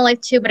personal life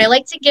too, but I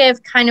like to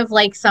give kind of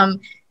like some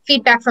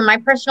feedback from my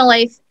personal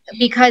life,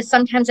 because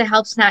sometimes it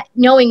helps not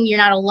knowing you're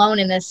not alone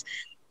in this.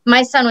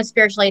 My son was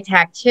spiritually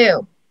attacked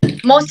too.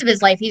 Most of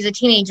his life, he's a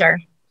teenager.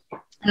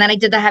 And then I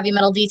did the heavy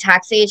metal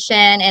detoxation,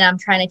 and I'm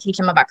trying to teach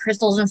him about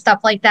crystals and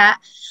stuff like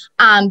that,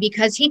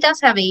 because he does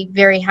have a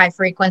very high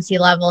frequency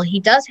level. He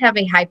does have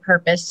a high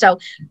purpose. So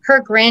her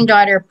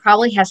granddaughter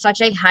probably has such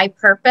a high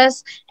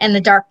purpose, and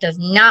the dark does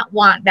not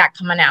want that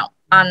coming out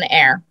on the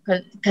air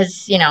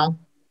because,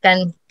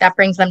 then that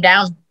brings them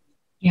down.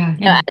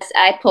 Yeah.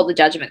 I pulled the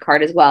Judgment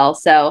card as well.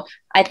 So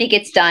I think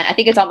it's done. I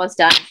think it's almost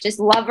done. Just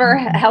love her,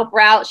 help her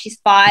out. She's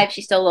 5.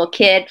 She's still a little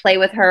kid. Play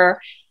with her,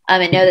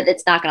 and know that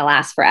it's not going to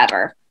last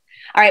forever.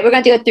 All right, we're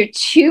going to go through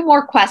 2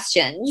 more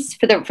questions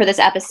for this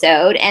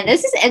episode. And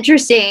this is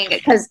interesting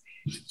because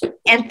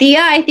Anthea,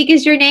 I think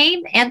is your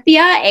name.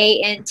 Anthea,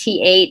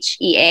 Anthea,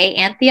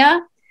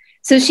 Anthea.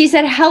 So she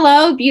said,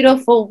 hello,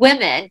 beautiful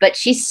women, but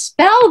she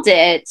spelled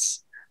it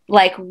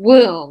like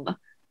womb.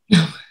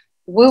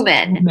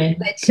 Woman.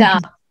 Which,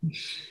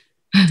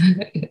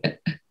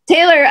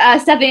 Taylor,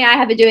 Stephanie and I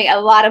have been doing a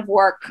lot of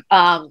work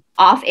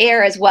off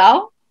air as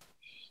well,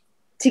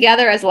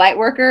 together as light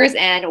workers,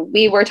 and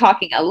we were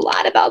talking a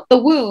lot about the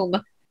womb.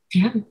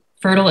 Yeah,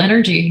 fertile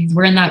energy.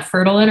 We're in that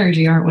fertile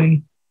energy, aren't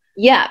we?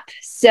 Yep.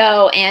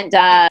 So, and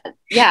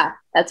yeah,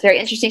 that's very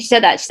interesting. She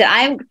said that. She said,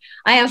 I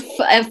am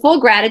in full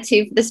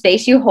gratitude for the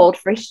space you hold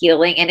for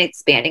healing and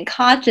expanding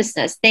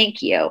consciousness.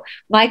 Thank you.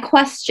 My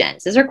question,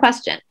 this is her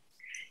question.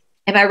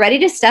 Am I ready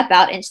to step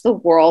out into the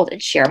world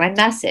and share my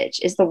message?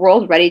 Is the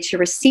world ready to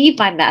receive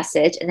my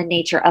message and the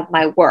nature of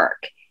my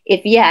work?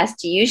 If yes,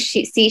 do you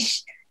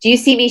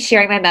see me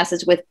sharing my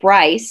message with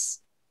Bryce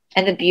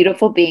and the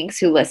beautiful beings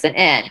who listen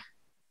in?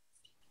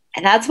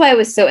 And that's why it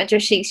was so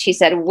interesting. She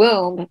said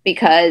womb,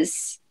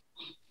 because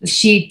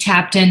she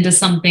tapped into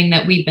something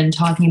that we've been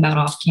talking about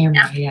off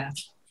camera.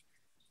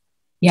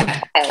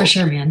 Yeah, for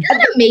sure, man.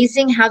 Isn't it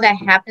amazing how that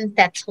happens,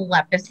 that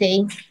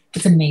telepathy?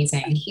 It's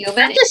amazing.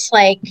 I'm just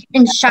like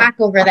in shock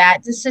over that.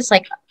 This is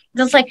like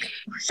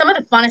some of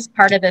the funnest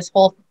part of this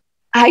whole.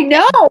 I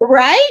know,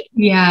 right?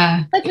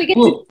 Yeah. Like we get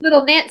to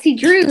little Nancy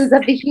Drews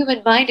of the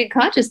human mind and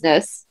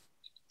consciousness.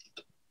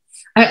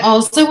 I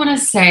also want to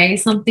say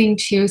something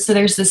too. So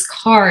there's this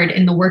card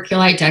in the Work Your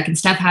Light deck, and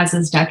Steph has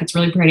this deck. It's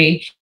really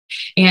pretty.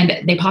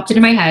 And they popped it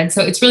in my head.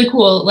 So it's really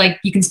cool. Like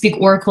you can speak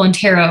Oracle and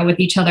Tarot with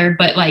each other,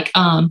 but like,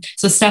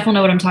 so Steph will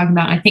know what I'm talking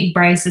about. I think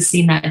Bryce has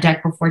seen that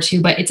deck before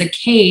too, but it's a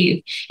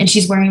cave and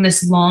she's wearing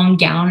this long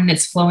gown and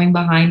it's flowing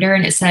behind her.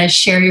 And it says,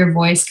 share your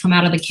voice, come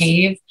out of the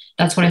cave.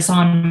 That's what I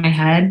saw in my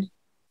head.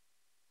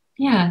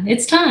 Yeah,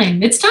 it's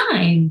time. It's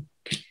time.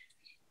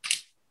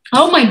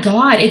 Oh my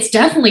God. It's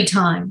definitely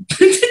time.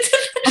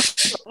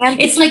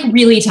 It's like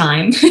really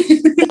time.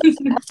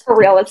 For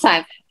real, it's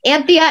time.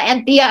 Anthea,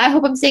 I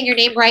hope I'm saying your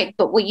name right,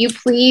 but will you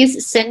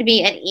please send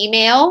me an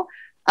email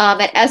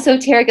at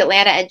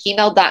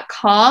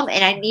esotericatlanta@gmail.com,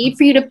 and I need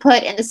for you to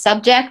put in the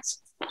subject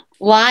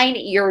line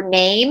your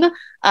name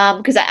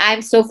because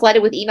I'm so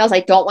flooded with emails, I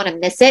don't want to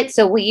miss it.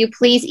 So will you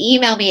please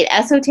email me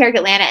at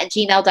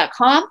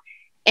esotericatlanta@gmail.com,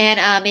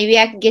 and maybe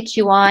I can get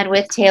you on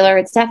with Taylor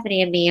and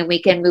Stephanie and me, and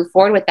we can move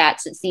forward with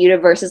that since the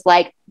universe is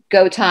like,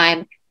 go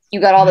time. You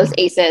got all those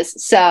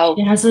aces. So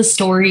it has a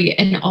story.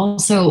 And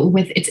also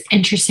it's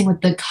interesting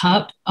with the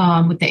cup,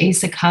 with the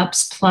Ace of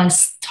Cups,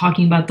 plus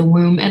talking about the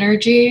womb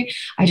energy.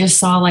 I just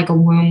saw like a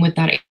womb with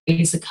that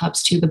Ace of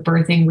Cups to the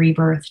birthing,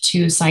 rebirth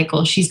to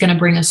cycle. She's going to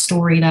bring a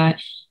story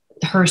that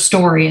her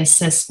story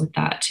assists with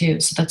that too.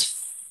 So that's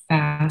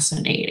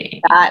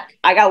fascinating. I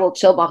got a little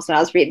chill bumps when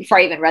I was reading, before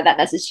I even read that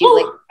message. She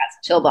was like, that's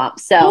a chill bump.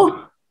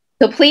 So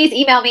please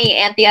email me,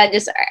 Anthea,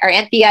 or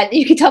Anthea.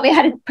 You can tell me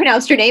how to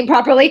pronounce your name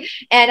properly,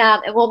 and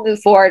we'll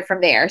move forward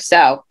from there.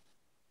 So,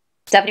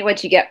 Stephanie,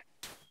 what'd you get?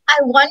 I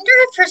wonder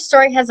if her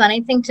story has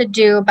anything to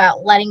do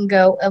about letting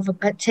go of a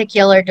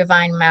particular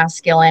divine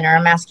masculine or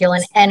a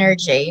masculine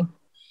energy.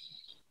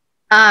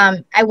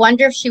 I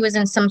wonder if she was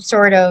in some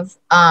sort of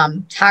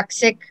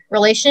toxic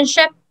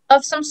relationship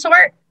of some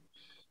sort,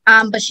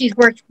 but she's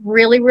worked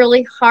really,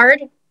 really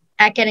hard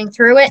at getting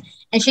through it,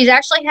 and she's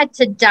actually had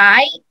to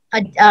die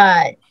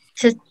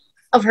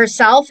of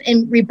herself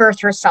and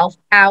rebirth herself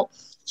out.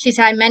 She's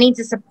had many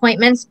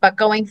disappointments, but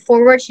going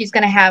forward, she's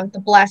going to have the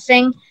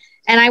blessing.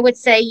 And I would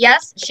say,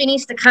 yes, she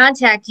needs to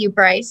contact you,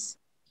 Bryce,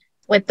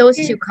 with those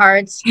two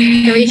cards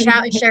to reach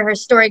out and share her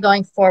story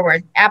going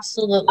forward.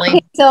 Absolutely.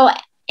 Okay, so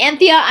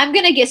Anthea, I'm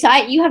going to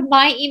get, you have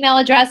my email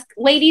address.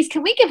 Ladies,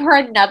 can we give her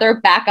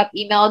another backup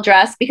email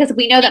address? Because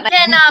we know that you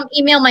can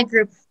email my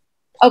group.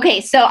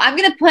 Okay, so I'm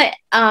going to put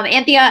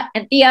Anthea,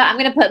 I'm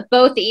going to put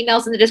both the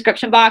emails in the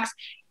description box.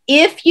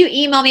 If you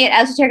email me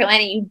at esotericatlanta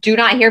and you do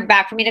not hear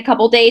back from me in a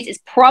couple of days, it's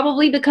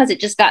probably because it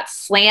just got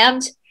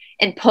slammed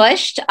and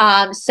pushed.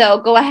 So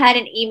go ahead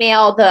and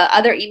email the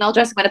other email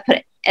address. I'm going to put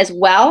it as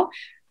well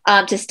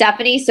to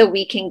Stephanie, so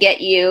we can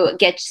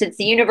since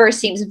the universe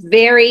seems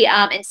very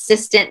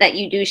insistent that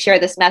you do share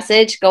this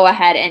message, go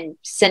ahead and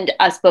send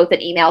us both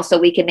an email so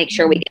we can make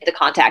sure we get into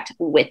contact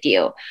with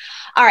you.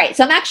 All right,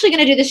 so I'm actually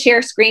going to do the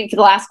share screen for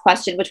the last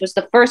question, which was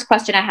the first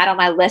question I had on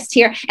my list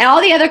here, and all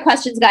the other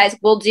questions, guys,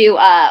 we'll do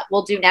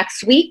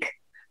next week.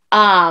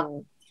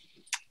 So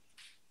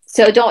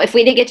if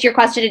we didn't get to your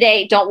question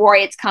today, don't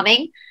worry, it's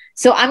coming.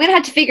 So I'm going to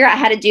have to figure out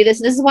how to do this,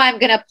 and this is why I'm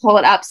going to pull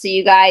it up so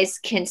you guys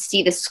can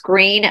see the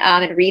screen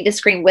and read the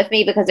screen with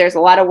me, because there's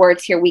a lot of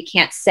words here we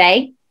can't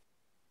say.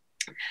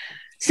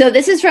 So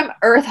this is from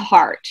Earth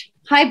Heart.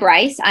 Hi,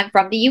 Bryce. I'm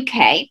from the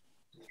UK.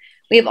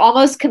 We have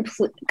almost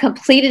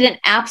completed an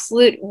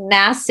absolute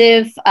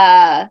massive,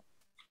 I'm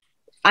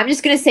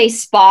just going to say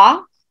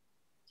spa,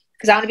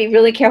 because I want to be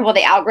really careful with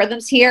the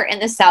algorithms here in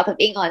the south of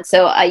England.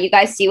 So you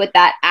guys see what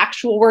that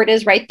actual word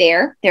is right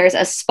there. There's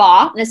a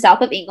spa in the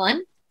south of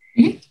England.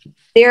 Mm-hmm.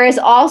 There is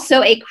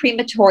also a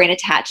crematorium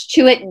attached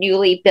to it,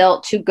 newly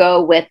built to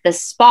go with the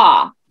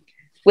spa,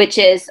 which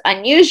is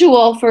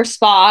unusual for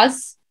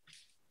spas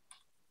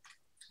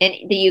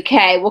in the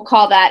UK. We'll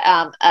call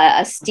that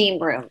a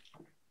steam room.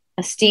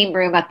 A steam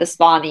room at the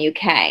spa in the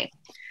UK.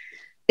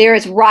 There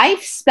is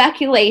rife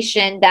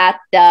speculation that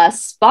the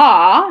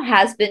spa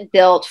has been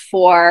built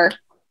for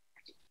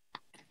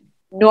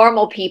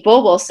normal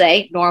people, we'll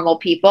say normal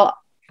people,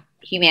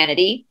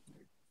 humanity.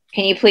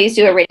 Can you please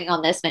do a reading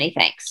on this? Many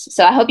thanks.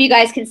 So I hope you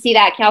guys can see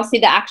that. Can y'all see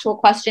the actual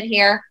question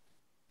here?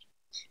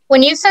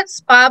 When you said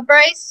spa,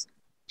 Bryce,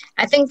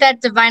 I think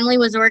that divinely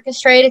was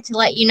orchestrated to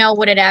let you know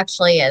what it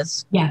actually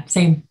is. Yeah,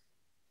 same.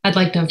 I'd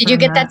like to. Did you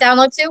get that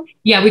download too?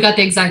 Yeah, we got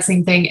the exact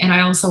same thing. And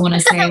I also want to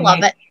say, I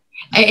love it.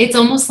 It's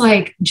almost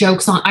like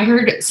jokes on, I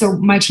heard, so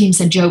my team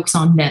said jokes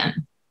on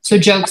them. So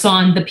jokes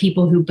on the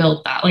people who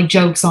built that, like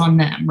jokes on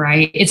them,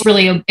 right? It's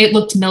really, it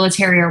looked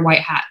military or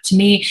white hat to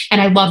me. And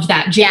I loved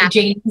that.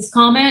 Jane's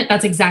comment,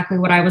 that's exactly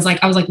what I was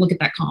like, look at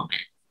that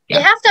comment. Yeah.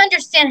 You have to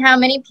understand how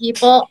many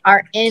people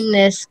are in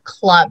this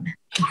club.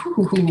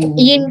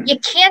 You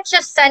can't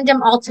just send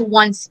them all to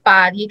one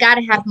spa. You got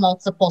to have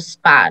multiple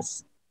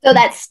spas. So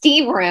that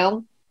steam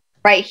room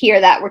right here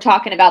that we're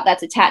talking about,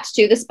 that's attached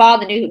to the spa,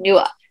 the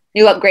new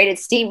upgraded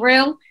steam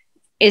room.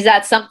 Is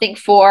that something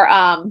for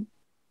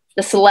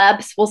the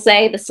celebs? We'll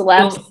say the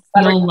celebs.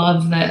 You'll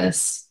love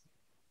this.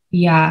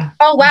 Yeah.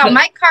 Oh wow,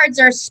 my cards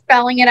are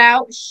spelling it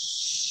out.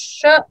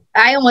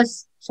 I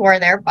almost swore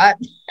there, but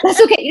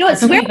that's okay. You know what?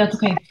 Swear that's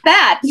okay.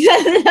 Bad.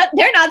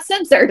 They're not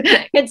censored.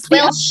 It's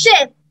well,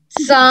 shit,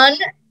 son.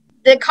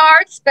 The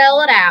cards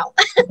spell it out.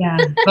 Yeah.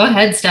 Go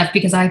ahead, Steph,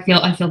 because I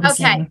feel the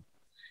same.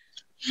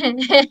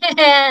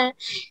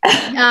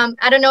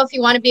 I don't know if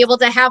you want to be able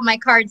to have my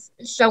cards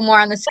show more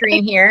on the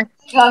screen here.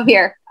 Oh,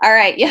 here. All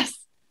right. Yes.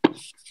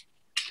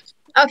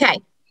 Okay.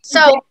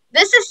 So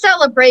this is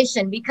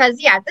celebration because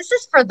this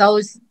is for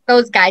those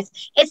guys.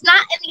 It's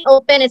not in the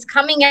open. It's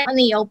coming out in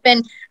the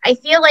open. I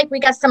feel like we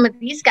got some of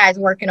these guys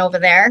working over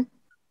there.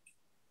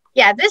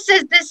 Yeah, this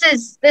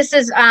is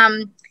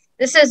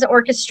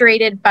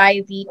orchestrated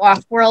by the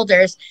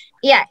Off-Worlders.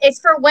 Yeah,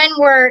 it's for when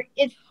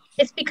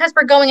it's because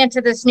we're going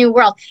into this new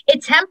world.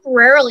 It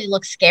temporarily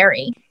looks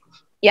scary.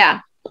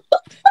 Yeah.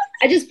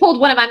 I just pulled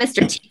one of my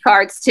Mr. T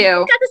cards too.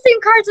 You got the same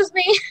cards as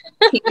me.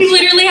 You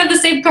literally have the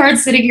same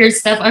cards sitting here,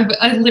 Steph.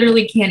 I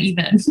literally can't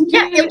even.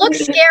 Yeah, it looks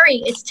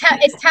scary. It's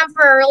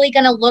temporarily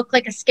going to look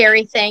like a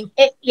scary thing.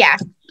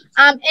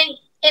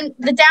 And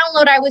the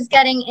download I was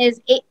getting is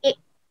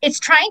it's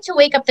trying to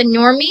wake up the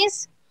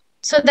normies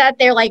so that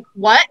they're like,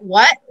 what?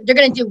 They're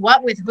going to do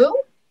what with who?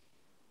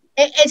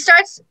 It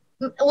starts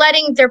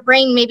letting their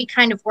brain maybe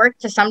kind of work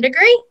to some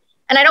degree.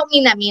 And I don't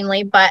mean that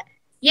meanly, but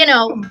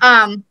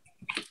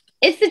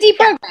it's the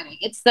deprogramming.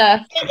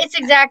 Yeah. It's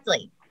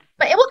exactly.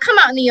 But it will come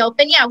out in the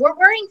open. Yeah, we're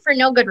worrying for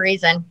no good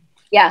reason.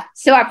 Yeah.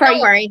 So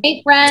don't worry.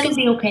 Hey, friends, it's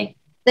gonna be okay.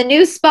 The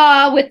new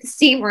spa with the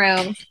steam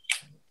room.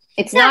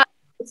 It's not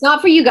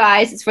for you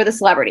guys. It's for the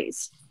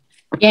celebrities.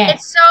 Yeah.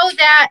 It's so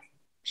that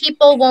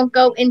people won't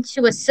go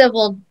into a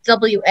civil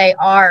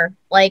WAR.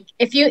 Like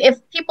if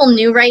people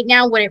knew right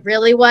now what it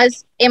really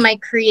was, it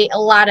might create a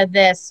lot of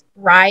this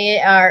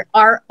riot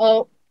or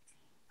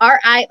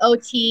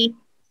RIOTING.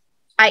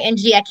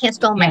 I can't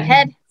spell in my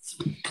head.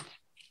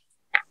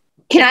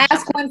 Can I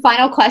ask one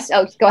final question?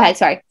 Oh, go ahead.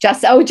 Sorry.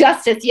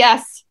 Justice.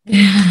 Yes.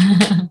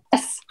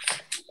 Yes.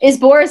 Is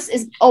Boris?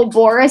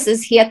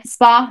 Is he at the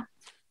spa?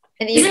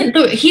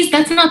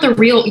 That's not the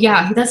real.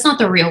 Yeah, that's not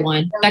the real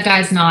one. That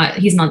guy's not.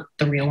 He's not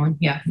the real one.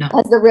 Yeah, no.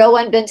 Has the real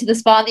one been to the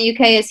spa in the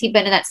UK? Has he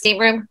been in that steam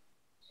room?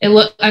 It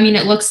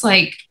looks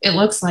like.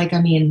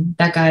 I mean,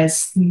 that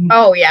guy's.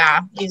 Oh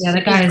yeah,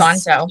 that guy's gone.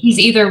 So he's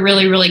either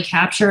really, really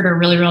captured or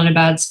really, really in a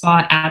bad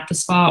spot at the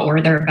spa,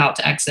 or they're about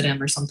to exit him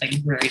or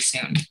something very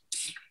soon.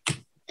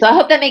 So I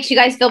hope that makes you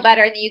guys feel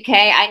better in the UK.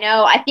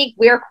 I think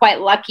we're quite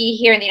lucky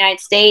here in the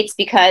United States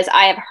because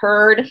I have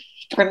heard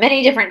from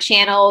many different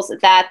channels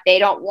that they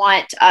don't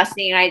want us in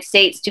the United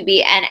States to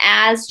be in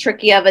as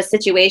tricky of a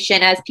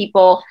situation as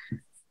people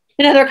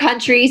in other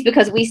countries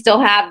because we still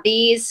have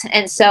these.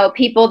 And so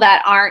people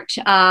that aren't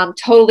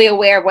totally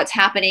aware of what's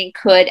happening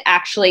could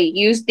actually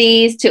use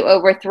these to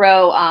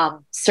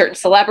overthrow certain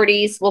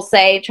celebrities, we'll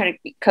say, trying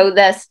to code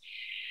this.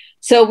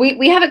 So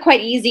we have it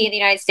quite easy in the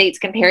United States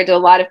compared to a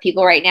lot of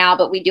people right now,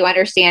 but we do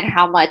understand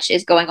how much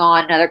is going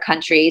on in other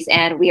countries.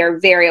 And we are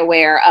very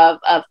aware of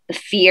the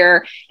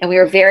fear, and we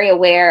are very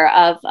aware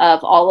of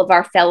all of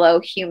our fellow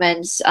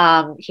humans,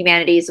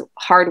 humanity's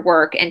hard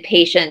work and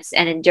patience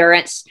and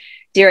endurance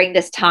during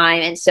this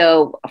time. And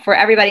so for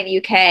everybody in the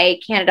UK,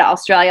 Canada,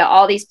 Australia,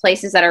 all these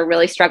places that are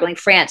really struggling,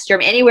 France,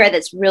 Germany, anywhere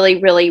that's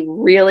really, really,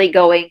 really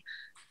going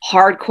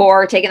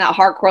hardcore, taking that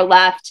hardcore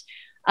left,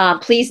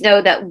 please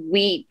know that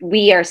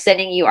we are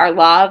sending you our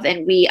love,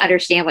 and we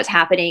understand what's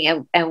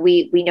happening, and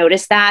we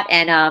notice that.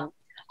 And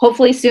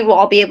hopefully soon we'll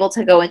all be able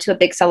to go into a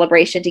big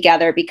celebration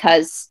together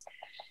because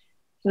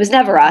it was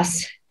never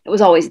us. It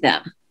was always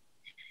them.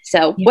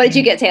 So what did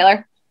you get,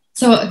 Taylor?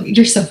 So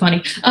you're so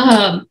funny.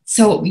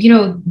 So,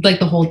 like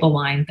the hold the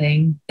line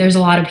thing, there's a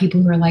lot of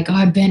people who are like, oh,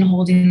 I've been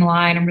holding the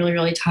line. I'm really,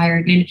 really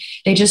tired. And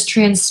they just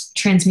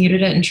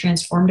transmuted it and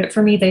transformed it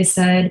for me. They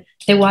said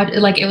they watched,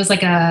 like, it was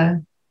like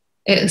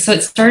so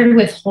it started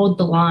with hold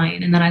the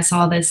line. And then I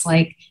saw this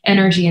like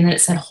energy, and then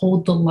it said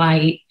hold the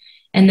light.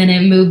 And then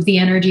it moved the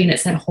energy and it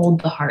said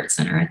hold the heart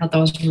center. I thought that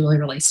was really,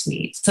 really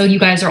sweet. So you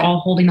guys are all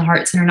holding the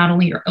heart center, not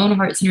only your own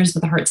heart centers, but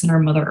the heart center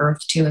of Mother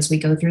Earth too, as we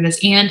go through this,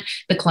 and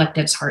the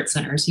collective's heart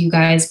center. So you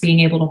guys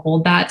being able to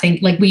hold that,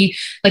 thank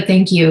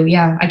you.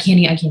 Yeah. I can't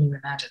even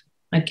imagine.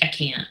 Like I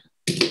can't,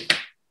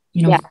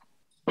 Yeah,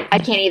 I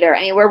can't either.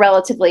 I mean, we're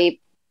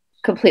relatively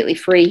completely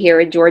free here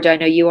in Georgia. I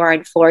know you are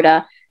in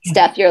Florida.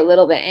 Steph, you're a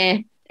little bit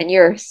in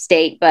your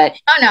state, but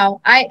oh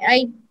no,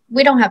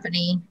 we don't have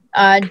any.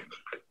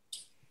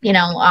 You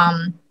know,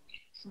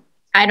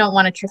 I don't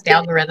want to trick the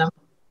algorithm.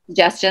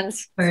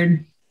 Suggestions.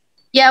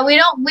 Yeah, we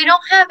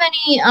don't have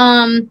any.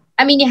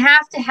 I mean, you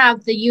have to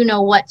have the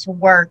what to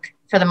work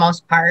for the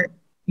most part.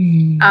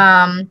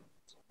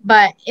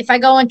 But if I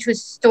go into a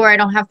store, I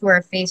don't have to wear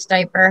a face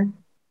diaper.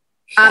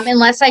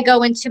 Unless I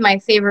go into my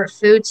favorite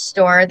food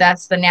store,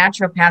 that's the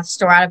naturopath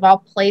store. Out of all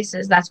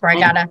places, that's where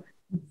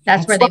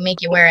that's where they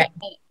make you wear it.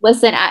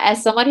 Listen,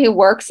 as someone who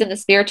works in the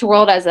spiritual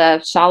world as a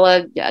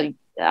Shala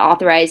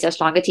authorized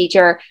Ashtanga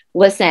teacher,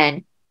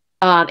 listen,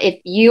 if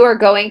you are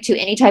going to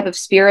any type of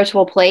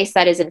spiritual place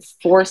that is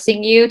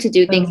enforcing you to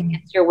do things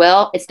against your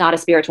will, it's not a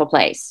spiritual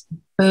place.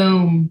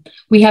 Boom.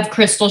 We have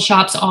crystal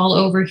shops all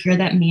over here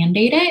that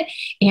mandate it.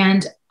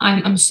 And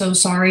I'm so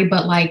sorry,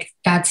 but like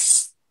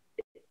that's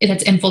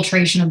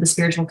infiltration of the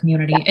spiritual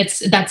community.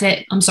 That's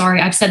it. I'm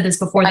sorry. I've said this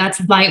before. That's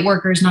light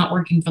workers not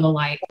working for the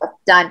light.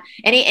 Done.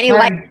 Any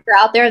light worker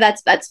out there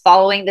that's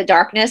following the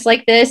darkness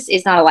like this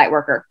is not a light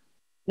worker,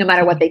 no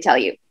matter what they tell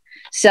you.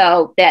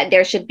 So that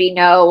there should be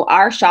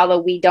our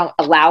Shala, we don't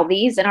allow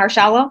these in our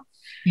Shala.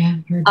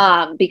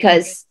 Yeah.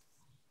 Because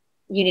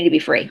you need to be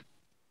free.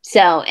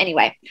 So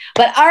anyway,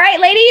 but all right,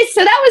 ladies.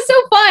 So that was so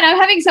fun. I'm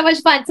having so much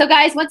fun. So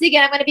guys, once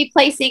again, I'm going to be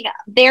placing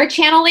their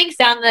channel links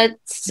down the,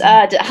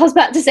 I was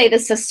about to say the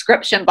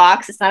subscription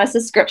box. It's not a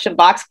subscription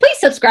box. Please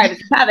subscribe if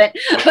you haven't,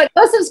 but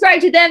go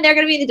subscribe to them. They're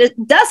going to be in the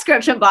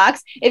description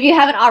box if you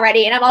haven't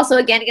already. And I'm also,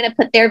 again, going to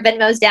put their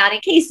Venmos down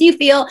in case you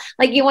feel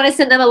like you want to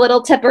send them a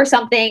little tip or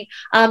something.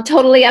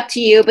 Totally up to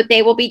you, but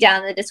they will be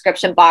down in the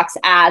description box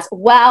as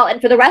well.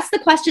 And for the rest of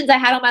the questions I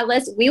had on my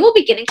list, we will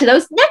be getting to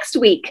those next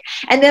week.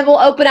 And then we'll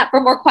open up for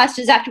more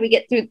questions after we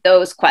get through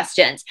those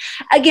questions.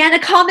 Again, a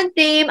common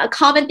thing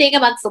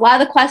amongst a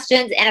lot of the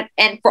questions,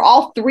 and for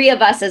all three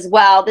of us as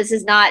well, this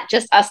is not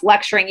just us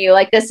lecturing you.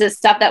 Like, this is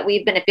stuff that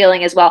we've been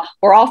feeling as well.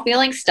 We're all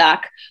feeling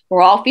stuck.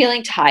 We're all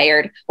feeling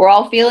tired. We're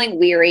all feeling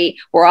weary.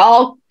 We're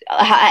all,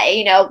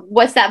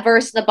 what's that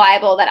verse in the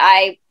Bible that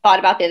I thought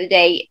about the other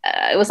day?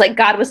 It was like,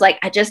 God was like,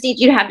 I just need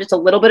you to have just a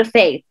little bit of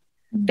faith.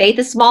 Faith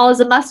as small as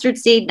a mustard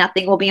seed,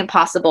 nothing will be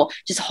impossible.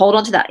 Just hold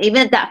on to that.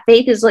 Even if that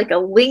faith is like a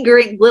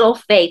lingering little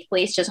faith,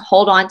 please just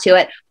hold on to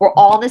it. We're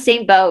all in the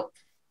same boat.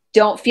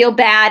 Don't feel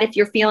bad if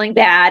you're feeling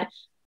bad.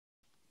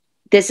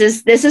 This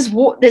is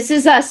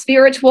a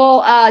spiritual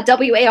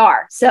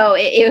WAR. So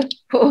did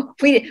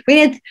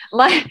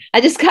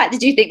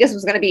you think this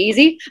was going to be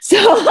easy?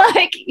 So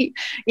like,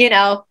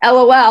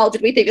 LOL,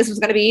 did we think this was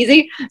going to be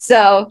easy?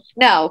 So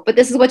no, but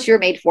this is what you're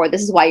made for.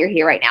 This is why you're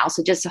here right now.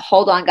 So just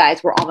hold on,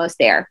 guys. We're almost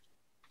there.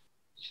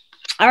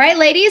 All right,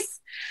 ladies.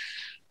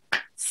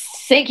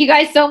 Thank you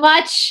guys so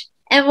much.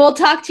 And we'll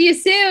talk to you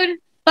soon.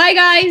 Bye,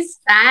 guys.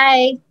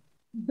 Bye.